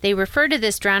they refer to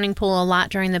this drowning pool a lot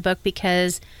during the book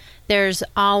because there's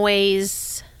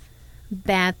always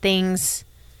bad things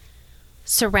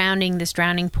surrounding this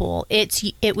drowning pool.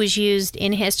 It was used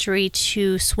in history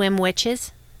to swim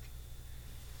witches.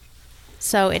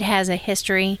 So it has a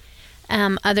history.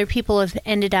 Other people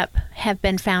have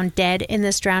been found dead in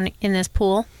this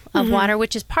pool of water,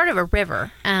 which is part of a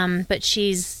river. But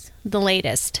she's the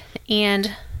latest.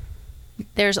 And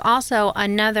there's also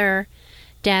another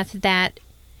death that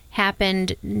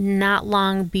happened not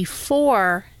long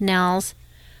before Nell's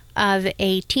of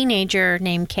a teenager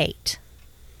named Kate,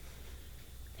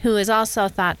 who is also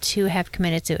thought to have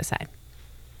committed suicide.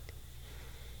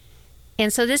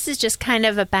 And so this is just kind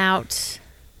of about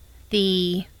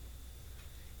the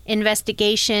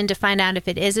investigation to find out if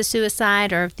it is a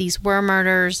suicide or if these were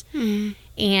murders. Mm.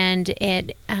 And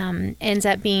it ends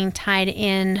up being tied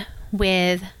in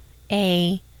with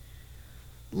another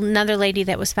lady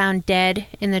that was found dead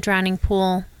in the drowning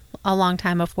pool a long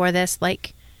time before this,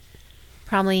 like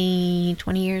probably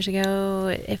 20 years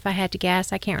ago, if I had to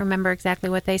guess. I can't remember exactly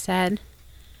what they said.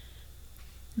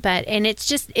 And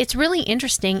it's really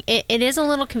interesting. It is a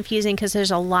little confusing because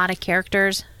there's a lot of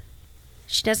characters.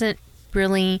 She doesn't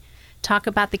really talk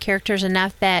about the characters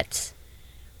enough that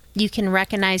you can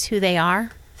recognize who they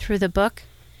are through the book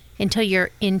until you're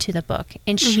into the book.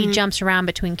 And she jumps around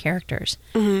between characters.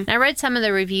 Mm-hmm. And I read some of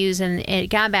the reviews and it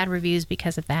got bad reviews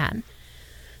because of that.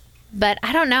 But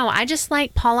I don't know. I just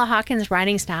like Paula Hawkins'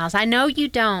 writing styles. I know you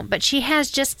don't, but she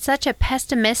has just such a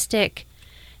pessimistic,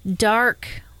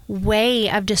 dark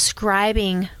way of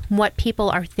describing what people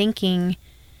are thinking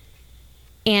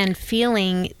and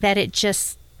feeling that it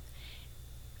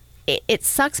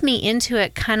sucks me into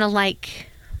it, kind of like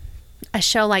a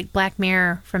show like Black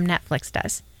Mirror from Netflix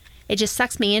does. It just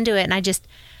sucks me into it, and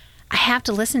I have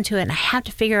to listen to it, and I have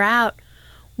to figure out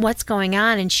what's going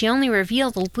on. And she only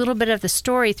revealed a little bit of the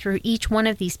story through each one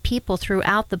of these people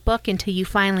throughout the book until you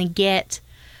finally get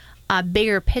a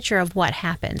bigger picture of what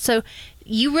happened. So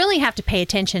you really have to pay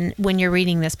attention when you're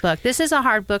reading this book. This is a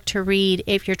hard book to read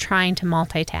if you're trying to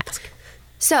multitask.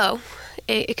 So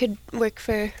it could work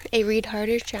for a read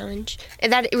harder challenge.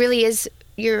 That really is,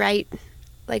 you're right.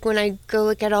 Like when I go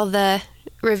look at all the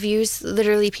reviews,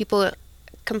 literally people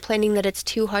like complaining that it's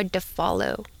too hard to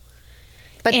follow.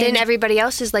 But then And- everybody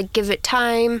else is like, give it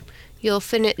time, you'll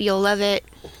you'll love it.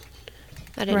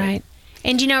 I don't know. Right.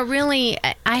 And really,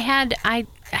 I had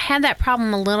that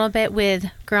problem a little bit with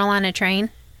Girl on a Train.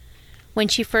 When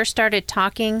she first started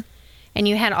talking and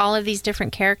you had all of these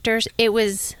different characters,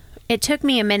 it took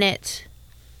me a minute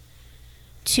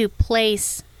to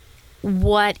place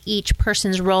what each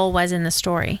person's role was in the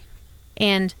story.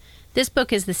 And this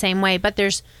book is the same way, but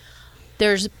there's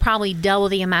probably double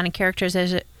the amount of characters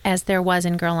as there was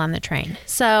in Girl on the Train.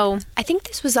 So I think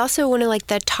this was also one of like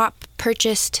the top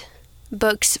purchased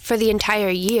books for the entire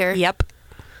year. Yep.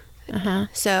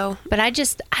 So but I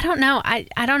don't know.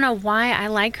 I don't know why I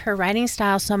like her writing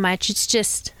style so much.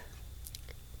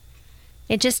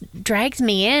 It just drags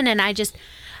me in, and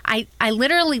I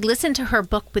literally listen to her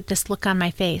book with this look on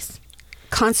my face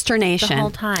the Consternation. whole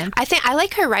time. I think I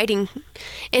like her writing,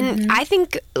 and I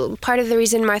think part of the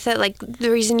reason, Martha, like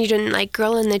the reason you didn't like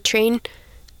Girl in the Train,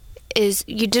 is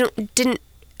you didn't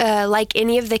like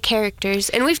any of the characters,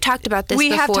 and we've talked about this. We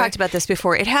before. have talked about this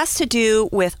before. It has to do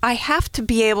with I have to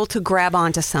be able to grab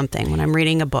onto something when I'm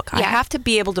reading a book. I Yeah. have to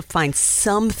be able to find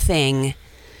something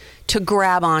to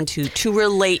grab onto, to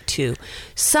relate to,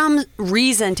 some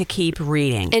reason to keep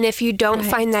reading. And if you don't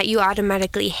find that, you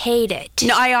automatically hate it.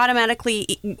 No, I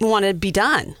automatically want to be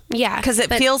done. Yeah, Because it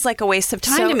but- feels like a waste of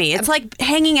time So, to me. It's like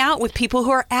hanging out with people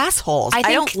who are assholes. I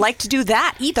think- don't like to do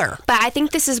that either. But I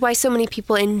think this is why so many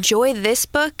people enjoy this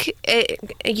book.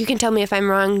 You can tell me if I'm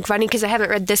wrong, Vonnie, because I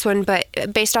haven't read this one, but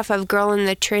based off of Girl in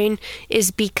the Train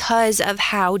is because of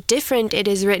how different it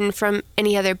is written from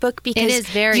any other book, because is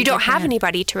very you don't have different.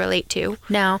 anybody to relate to.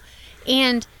 No,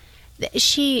 and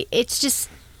she wants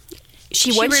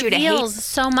you to hate. reveals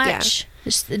so much,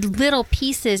 just little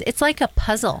pieces. It's like a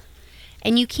puzzle,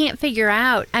 and you can't figure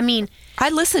out. I mean, I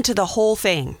listened to the whole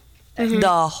thing.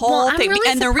 The whole well, I'm thing. really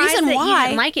And the surprised reason that you why.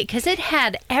 didn't like it, because it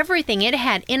had everything. It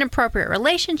had inappropriate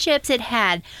relationships. It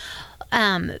had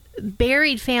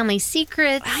buried family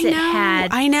secrets.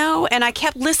 I know. And I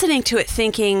kept listening to it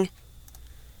thinking,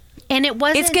 and it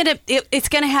wasn't. it's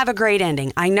gonna have a great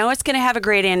ending. I know it's gonna have a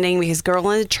great ending because Girl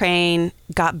on the Train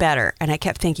got better, and I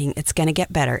kept thinking it's gonna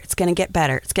get better. It's gonna get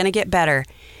better. It's gonna get better.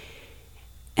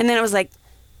 And then it was like,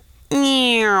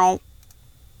 meow.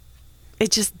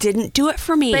 It just didn't do it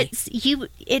for me. But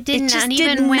it did it not just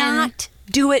even did when. not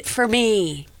do it for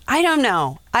me. I don't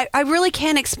know. I really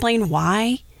can't explain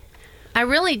why. I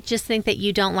really just think that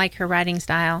you don't like her writing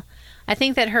style. I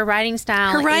think that her writing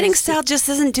style. Her writing is- style just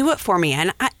doesn't do it for me,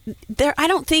 and I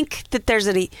don't think that there's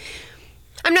any.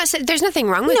 I'm not saying there's nothing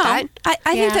wrong with that. I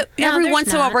think Yeah. that No, every there's once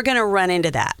in a while not. we're going to run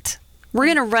into that. We're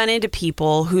going to run into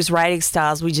people whose writing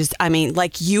styles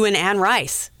like you and Anne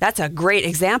Rice. That's a great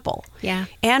example. Yeah.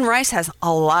 Anne Rice has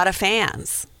a lot of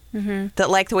fans that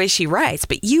like the way she writes,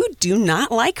 but you do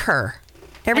not like her.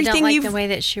 I don't like the way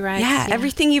that she writes. Yeah,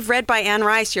 everything you've read by Anne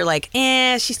Rice, you're like,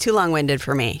 she's too long-winded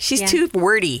for me. She's Yeah. too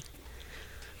wordy.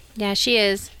 Yeah, she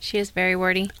is. She is very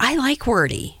wordy. I like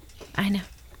wordy. I know.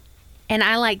 And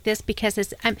I like this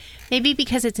because maybe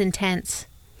because it's intense.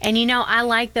 And I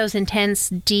like those intense,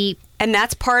 deep. And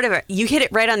that's part of it. You hit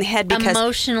it right on the head because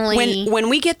Emotionally- when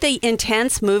we get the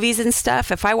intense movies and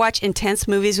stuff, if I watch intense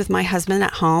movies with my husband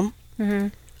at home,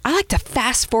 I like to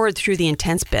fast forward through the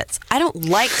intense bits. I don't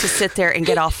like to sit there and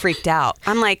get all freaked out.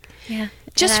 I'm like, Yeah.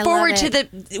 just And I forward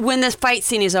love to when the fight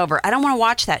scene is over. I don't want to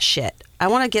watch that shit. I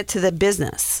want to get to the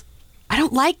business. I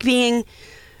don't like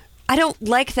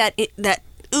that.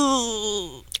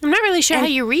 Ooh, I'm not really sure how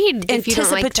you read if you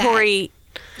don't like that. anticipatory.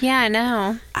 Yeah, I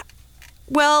know.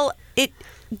 Well, it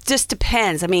just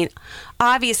depends. I mean,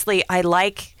 obviously, I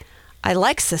like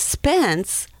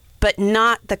suspense, but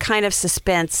not the kind of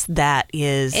suspense that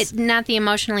is It's not the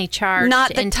emotionally charged,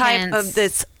 not the intense. type of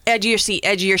this edge of your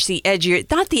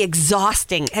seat, not the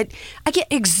exhausting. I get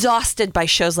exhausted by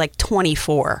shows like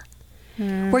 24.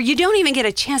 Where you don't even get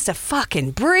a chance to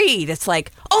fucking breathe. It's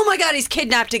like, oh my God, he's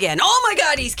kidnapped again. Oh my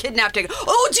God, he's kidnapped again.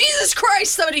 Oh, Jesus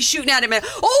Christ, somebody's shooting at him.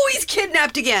 Oh, he's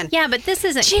kidnapped again. Yeah, but this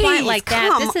isn't Jeez, quite like that.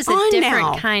 come This is a on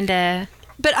different now. kind of.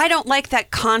 But I don't like that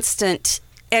constant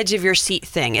edge of your seat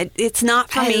thing. It's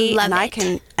not for I me, love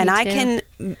and it. I Me can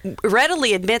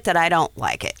readily admit that I don't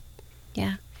like it.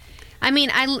 Yeah. I mean,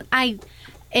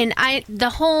 the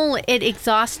whole it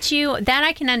exhausts you, that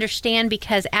I can understand,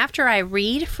 because after I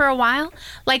read for a while,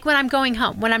 like when I'm going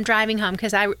home, when I'm driving home,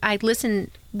 because I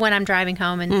listen when I'm driving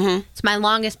home, and it's my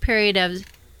longest period of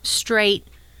straight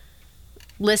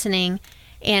listening,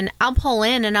 and I'll pull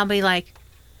in and I'll be like,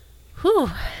 whew,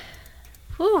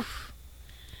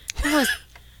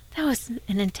 That was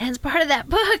an intense part of that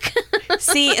book.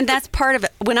 See, and that's part of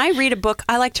it. When I read a book,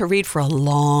 I like to read for a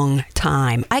long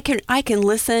time. I can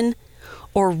listen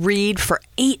or read for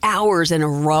 8 hours in a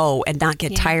row and not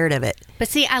get tired of it. But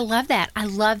see, I love that. I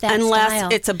love that Unless style.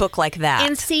 it's a book like that.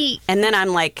 And see... And then I'm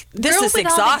like, this Girl is with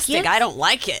All the exhausting. Gifts- I don't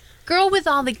like it. Girl with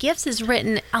All the Gifts is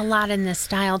written a lot in this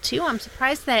style, too. I'm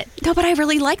surprised that... No, but I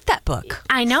really liked that book.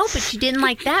 I know, but you didn't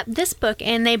like this book,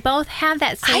 and they both have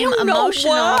that I same don't know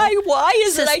emotional... why. Why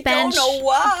is it? I suspense. don't know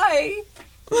why.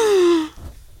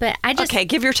 But I just... Okay,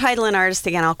 give your title and artist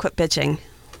again. I'll quit bitching.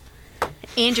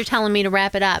 And you're telling me to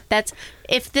wrap it up. That's...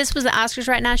 If this was the Oscars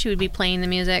right now, she would be playing the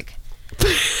music.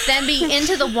 Then be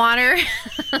Into the Water.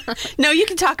 No, you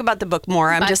can talk about the book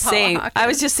more. I'm By just Paula saying. Hawkins. I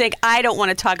was just saying I don't want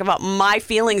to talk about my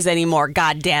feelings anymore.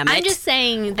 God damn it. I'm just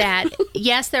saying that,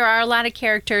 yes, there are a lot of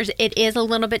characters. It is a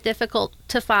little bit difficult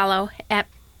to follow at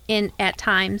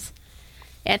times.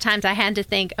 At times I had to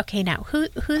think, okay, now, who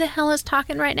the hell is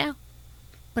talking right now?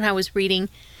 When I was reading.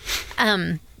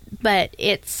 But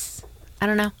it's, I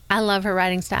don't know. I love her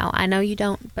writing style. I know you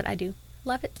don't, but I do.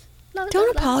 Love it. Love it. Don't love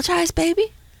it, love it. apologize,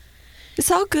 baby.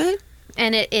 It's all good.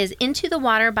 And it is Into the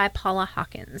Water by Paula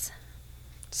Hawkins.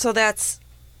 So that's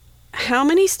how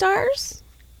many stars?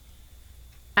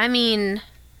 I mean,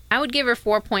 I would give her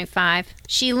 4.5.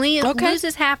 She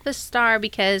loses half a star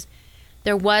because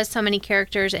there was so many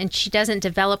characters and she doesn't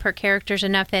develop her characters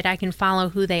enough that I can follow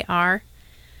who they are.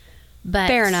 But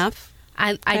Fair enough.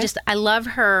 I love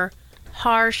her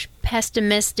harsh,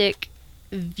 pessimistic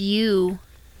view.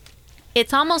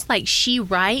 It's almost like she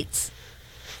writes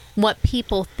what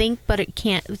people think but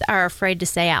are afraid to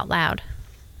say out loud.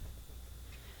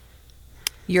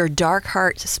 Your dark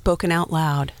heart spoken out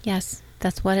loud. Yes,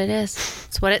 that's what it is.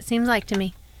 It's what it seems like to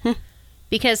me.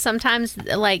 Because sometimes,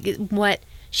 like, what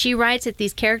she writes that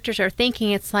these characters are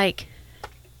thinking, it's like,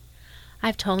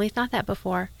 I've totally thought that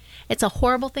before. It's a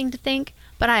horrible thing to think,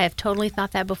 but I have totally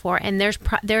thought that before. And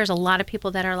there's a lot of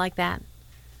people that are like that.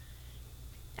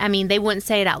 I mean, they wouldn't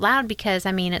say it out loud because,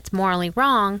 I mean, it's morally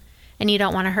wrong and you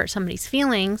don't want to hurt somebody's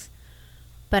feelings.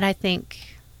 But I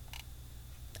think,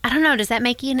 I don't know, does that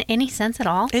make any sense at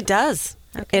all? It does.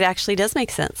 Okay. It actually does make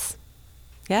sense.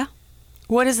 Yeah.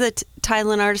 What is the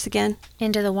title and artist again?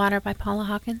 Into the Water by Paula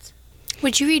Hawkins.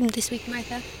 What'd you read this week,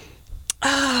 Martha?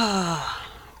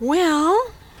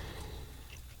 Well,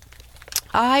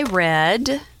 I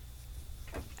read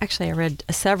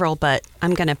several, but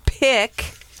I'm going to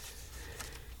pick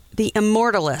The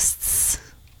Immortalists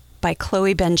by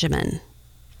Chloe Benjamin.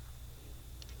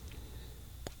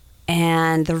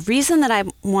 And the reason that I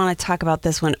want to talk about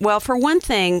this one, well, for one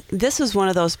thing, this was one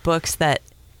of those books that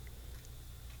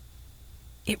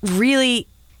it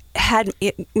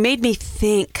made me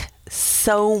think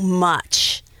so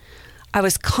much. I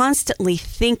was constantly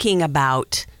thinking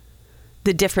about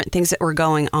the different things that were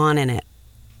going on in it.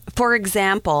 For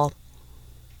example,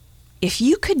 if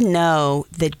you could know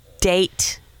the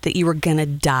date that you were going to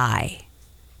die,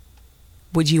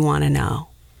 would you want to know?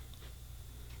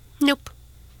 Nope.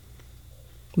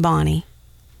 Bonnie?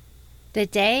 The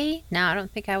day? No, I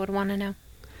don't think I would want to know.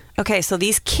 Okay, so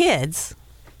these kids,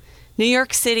 New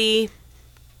York City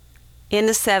in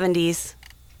the 70s,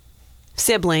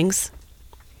 siblings,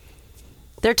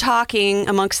 they're talking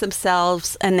amongst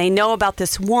themselves and they know about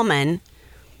this woman,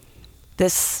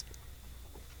 this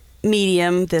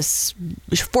medium, this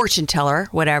fortune teller,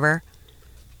 whatever,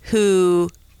 who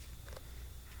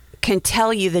can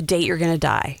tell you the date you're going to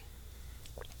die.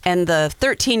 And the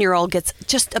 13-year-old gets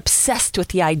just obsessed with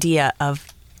the idea of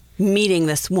meeting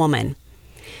this woman.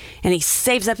 And he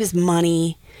saves up his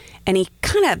money and he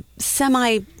kind of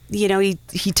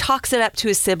he talks it up to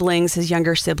his siblings, his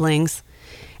younger siblings.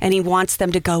 And he wants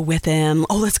them to go with him.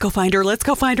 Oh, let's go find her. Let's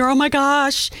go find her. Oh, my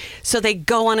gosh. So they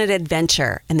go on an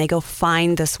adventure and they go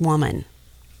find this woman.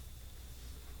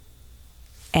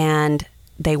 And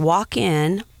they walk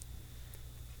in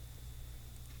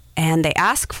and they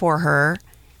ask for her.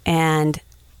 And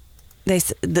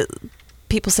the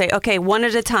people say, okay, one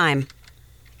at a time.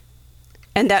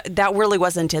 And that really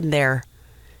wasn't in their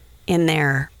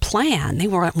plan. They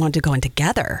wanted to go in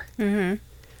together. Mm-hmm.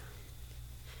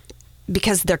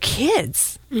 Because they're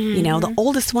kids. Mm-hmm. The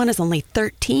oldest one is only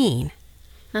 13.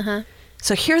 Uh-huh.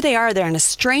 So here they are. They're in a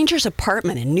stranger's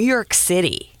apartment in New York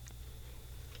City.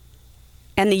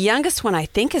 And the youngest one, I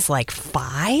think, is like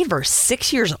 5 or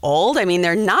 6 years old. I mean,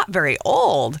 they're not very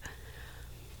old.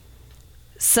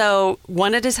 So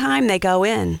one at a time, they go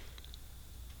in.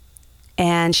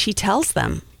 And she tells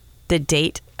them the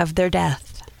date of their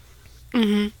death.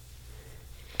 Mm-hmm.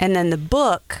 And then the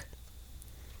book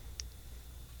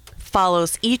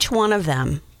follows each one of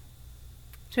them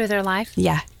through their life.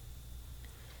 Yeah.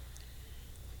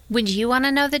 Would you want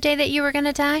to know the day that you were going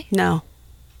to die? No.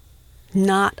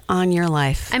 Not on your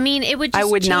life. I mean, it would just I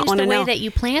would change not want the to way know. that you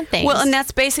plan things. Well, and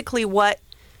that's basically what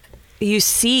you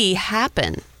see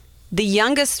happen. The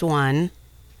youngest one,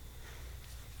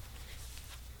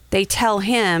 they tell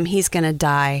him he's going to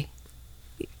die,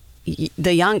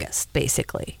 the youngest,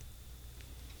 basically.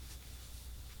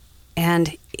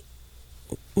 And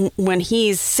when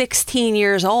he's 16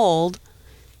 years old,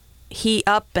 he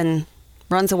up and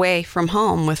runs away from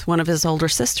home with one of his older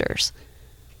sisters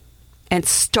and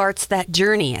starts that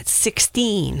journey at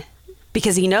 16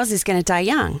 because he knows he's going to die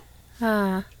young.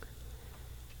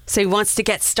 So he wants to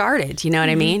get started, you know what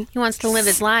I mean? He wants to live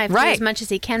his life, do Right. as much as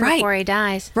he can Right. before he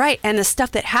dies. Right. And the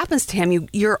stuff that happens to him,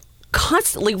 you're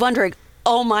constantly wondering,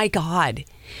 oh my God,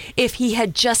 if he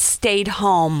had just stayed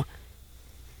home,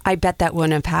 I bet that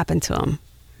wouldn't have happened to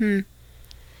him.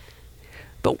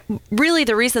 But really,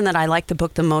 the reason that I like the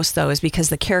book the most, though, is because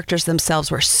the characters themselves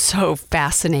were so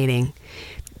fascinating.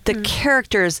 The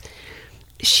characters,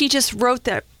 she just wrote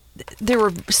that they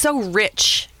were so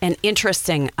rich and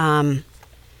interesting.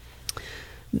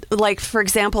 Like, for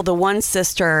example, the one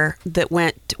sister that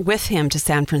went with him to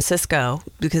San Francisco,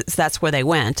 because that's where they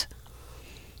went,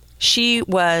 she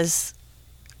was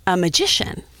a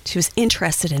magician. She was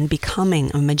interested in becoming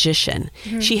a magician.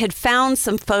 She had found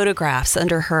some photographs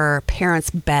under her parents'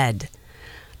 bed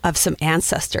of some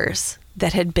ancestors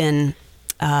that had been,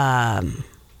 I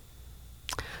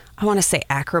want to say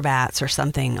acrobats or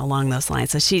something along those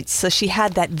lines. So she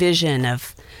had that vision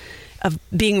of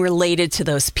being related to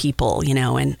those people, you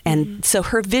know, and so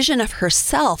her vision of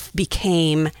herself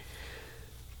became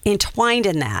entwined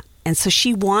in that. And so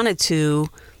she wanted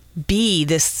to be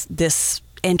this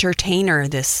entertainer,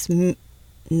 this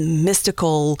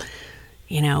mystical,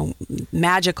 you know,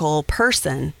 magical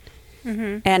person.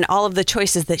 And all of the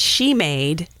choices that she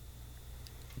made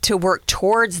to work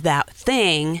towards that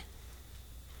thing.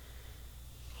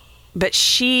 But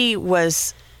she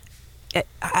was,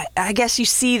 I guess you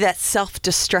see that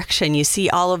self-destruction. You see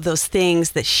all of those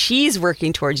things that she's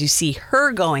working towards. You see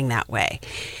her going that way.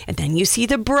 And then you see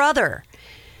the brother.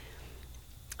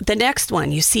 The next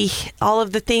one, you see all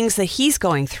of the things that he's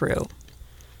going through.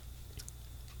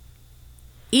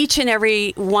 Each and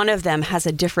every one of them has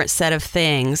a different set of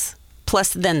things,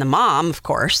 plus then the mom, of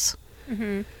course.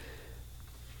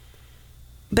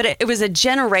 But it was a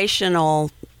generational,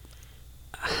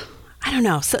 I don't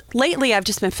know. So lately I've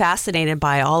just been fascinated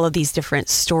by all of these different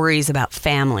stories about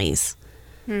families.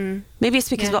 Maybe it's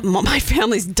because my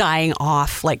family's dying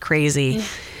off like crazy.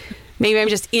 Maybe I'm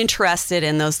just interested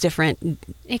in those different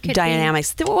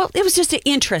dynamics. Well, it was just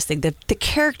interesting. The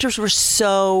characters were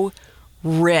so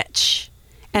rich,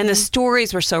 and the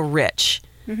stories were so rich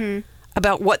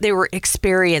about what they were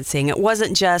experiencing. It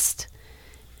wasn't just,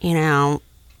 you know,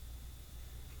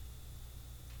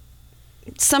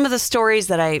 some of the stories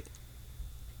that I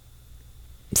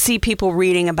see people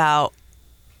reading about,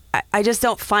 I just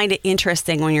don't find it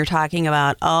interesting when you're talking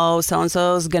about, oh,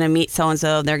 so-and-so is going to meet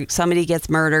so-and-so, somebody gets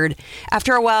murdered.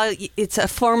 After a while, it's a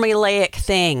formulaic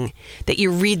thing that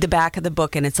you read the back of the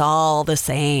book and it's all the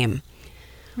same.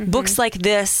 Books like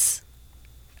this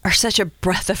are such a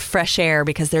breath of fresh air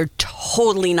because they're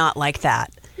totally not like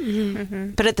that.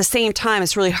 But at the same time,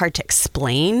 it's really hard to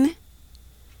explain.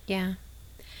 Yeah.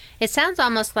 It sounds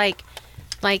almost like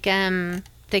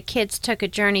the kids took a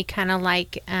journey, kind of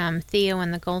like Theo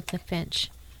and the Goldfinch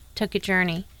took a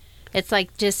journey. It's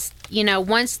like just, you know,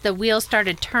 once the wheel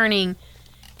started turning,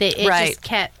 it just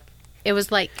kept, it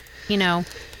was like, you know,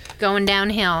 going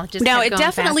downhill. Just Now, kept it going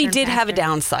definitely faster and did have a faster.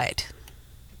 downside.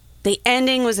 The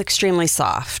ending was extremely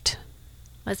soft.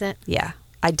 Was it? Yeah.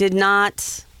 I did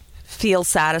not feel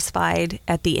satisfied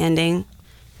at the ending.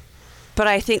 But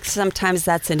I think sometimes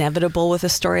that's inevitable with a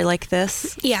story like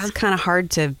this. Yeah. It's kind of hard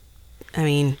to, I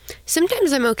mean...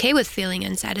 Sometimes I'm okay with feeling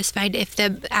unsatisfied if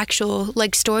the actual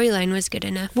storyline was good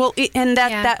enough. Well, and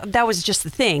Yeah. that was just the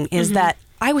thing, is that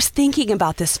I was thinking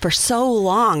about this for so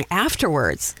long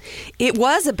afterwards. It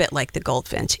was a bit like The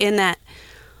Goldfinch in that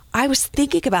I was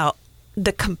thinking about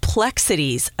the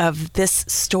complexities of this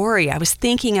story. I was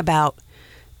thinking about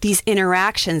these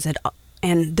interactions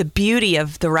and the beauty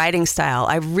of the writing style.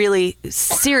 I really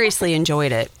seriously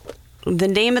enjoyed it. The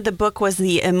name of the book was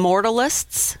The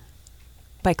Immortalists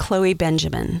by Chloe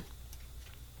Benjamin.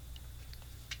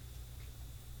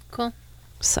 Cool.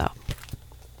 So,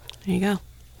 there you go.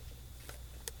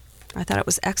 I thought it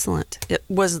was excellent.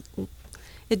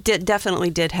 Definitely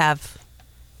did have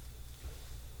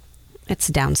its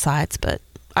downsides, but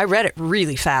I read it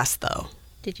really fast though.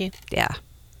 Did you? Yeah.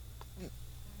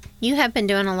 You have been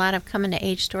doing a lot of coming to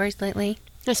age stories lately.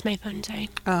 That's my phone, sorry.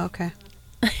 Oh, okay.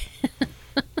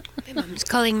 It's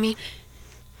calling me.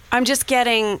 I'm just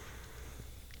getting.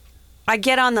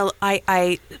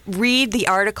 I read the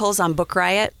articles on Book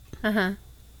Riot, Uh-huh.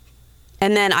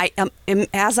 and then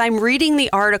as I'm reading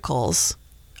the articles,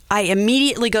 I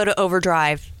immediately go to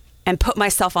Overdrive and put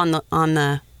myself on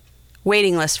the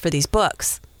waiting list for these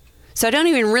books. So I don't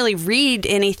even really read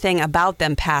anything about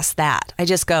them past that. I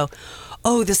just go,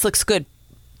 oh, this looks good.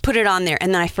 Put it on there.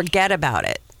 And then I forget about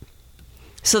it.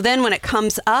 So then when it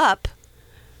comes up,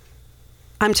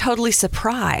 I'm totally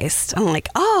surprised. I'm like,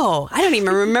 oh, I don't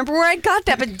even remember where I got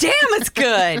that, but damn, it's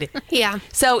good. Yeah.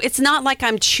 So it's not like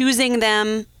I'm choosing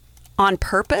them on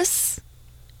purpose.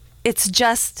 It's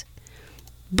just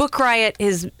Book Riot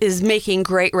is making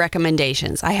great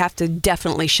recommendations. I have to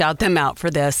definitely shout them out for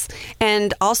this.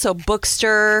 And also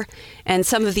Bookster and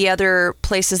some of the other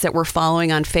places that we're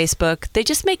following on Facebook, they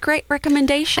just make great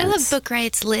recommendations. I love Book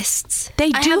Riot's lists.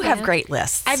 They I do have great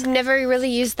lists. I've never really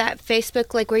used that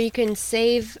Facebook, like where you can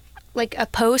save like a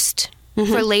post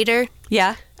for later.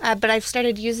 Yeah. But I've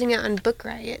started using it on Book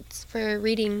Riots for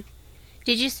reading.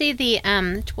 Did you see the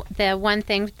one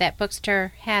thing that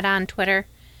Bookster had on Twitter?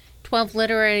 12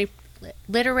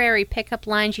 literary pickup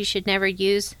lines you should never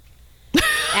use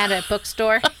at a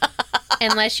bookstore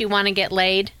unless you want to get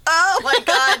laid. Oh my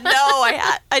God, no!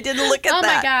 I didn't look at Oh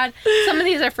that. my God, some of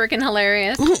these are freaking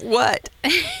hilarious. What?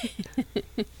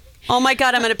 Oh my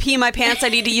God, I'm going to pee my pants. I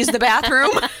need to use the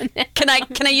bathroom. Can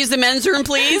I use the men's room,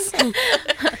 please?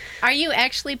 Are you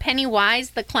actually Pennywise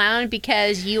the clown?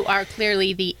 Because you are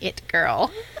clearly the it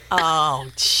girl. Oh,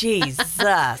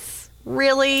 Jesus.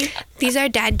 Really? These are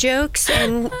dad jokes,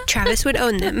 and Travis would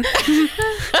own them.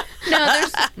 No,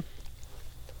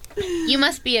 you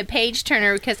must be a page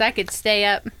turner because I could stay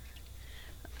up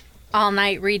all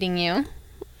night reading you.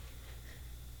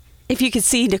 If you could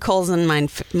see Nicole's and my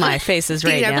faces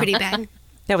right These are now. pretty bad.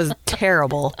 That was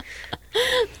terrible.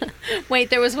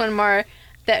 Wait, there was one more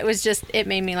that was just, it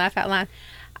made me laugh out loud.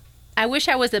 I wish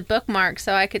I was a bookmark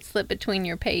so I could slip between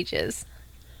your pages.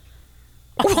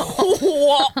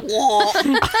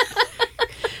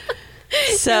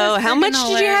 So, how much freaking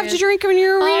did you have to hilarious. drink when you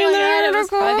were reading Oh my that? God, it was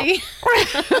funny.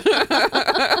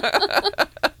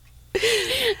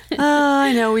 Oh,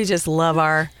 I know. We just love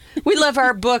our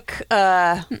book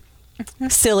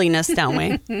silliness, don't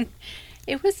we?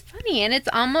 It was funny, and it's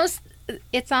almost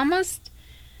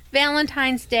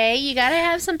Valentine's Day. You got to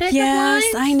have some pickup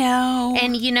Yes, lines. I know.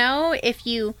 And you know, if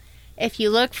you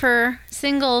look for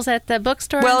singles at the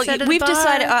bookstore, Well, instead of we've the bar,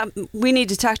 decided we need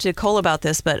to talk to Nicole about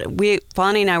this, but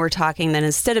Bonnie and I were talking that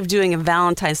instead of doing a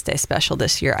Valentine's Day special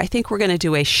this year, I think we're going to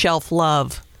do a shelf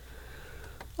love,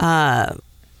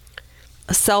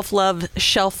 shelf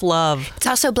love. It's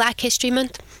also Black History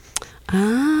Month.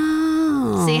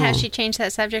 Oh. see how she changed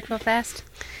that subject real fast.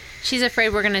 She's afraid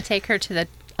we're going to take her to the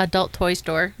adult toy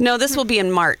store. No, this will be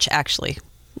in March, actually.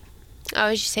 Oh, I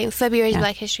was just saying February is Yeah.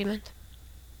 Black History Month.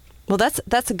 Well,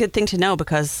 that's a good thing to know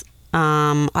because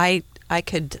I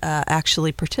could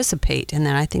actually participate, and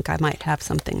then I think I might have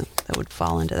something that would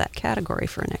fall into that category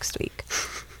for next week.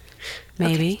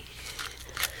 Maybe.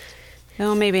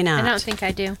 No, maybe not. I don't think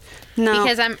I do. No.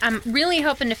 Because I'm really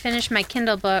hoping to finish my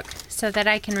Kindle book so that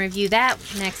I can review that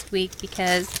next week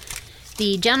because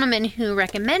the gentleman who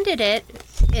recommended it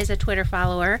is a Twitter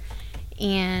follower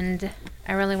and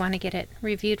I really want to get it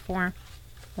reviewed for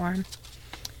him.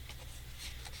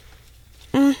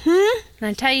 Mm-hmm. And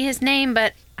I tell you his name,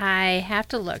 but I have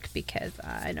to look because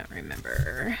I don't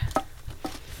remember.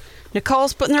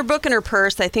 Nicole's putting her book in her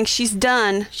purse. I think she's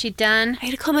done. She done? I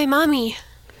had to call my mommy.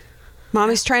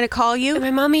 Mommy's trying to call And you.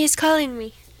 my mommy is calling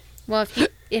me. Well,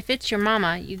 if it's your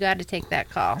mama, you got to take that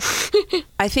call.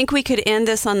 I think we could end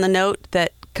this on the note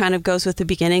that kind of goes with the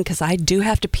beginning because I do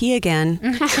have to pee again.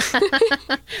 What's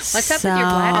up with your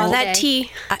bladder? All today? that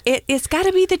tea. It's got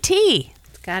to be the tea.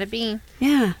 It's got to be.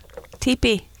 Yeah,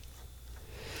 teepee.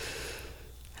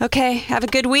 Okay, have a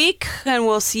good week, and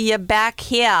we'll see you back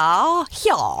here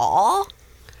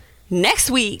next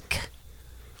week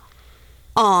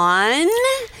on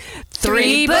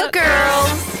Three Book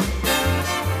Girls.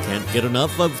 Can't get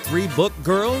enough of Three Book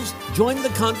Girls? Join the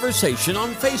conversation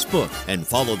on Facebook and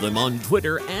follow them on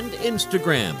Twitter and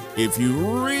Instagram. If you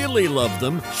really love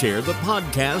them, share the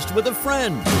podcast with a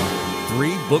friend.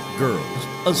 Three Book Girls,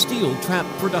 a Steel Trap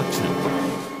production.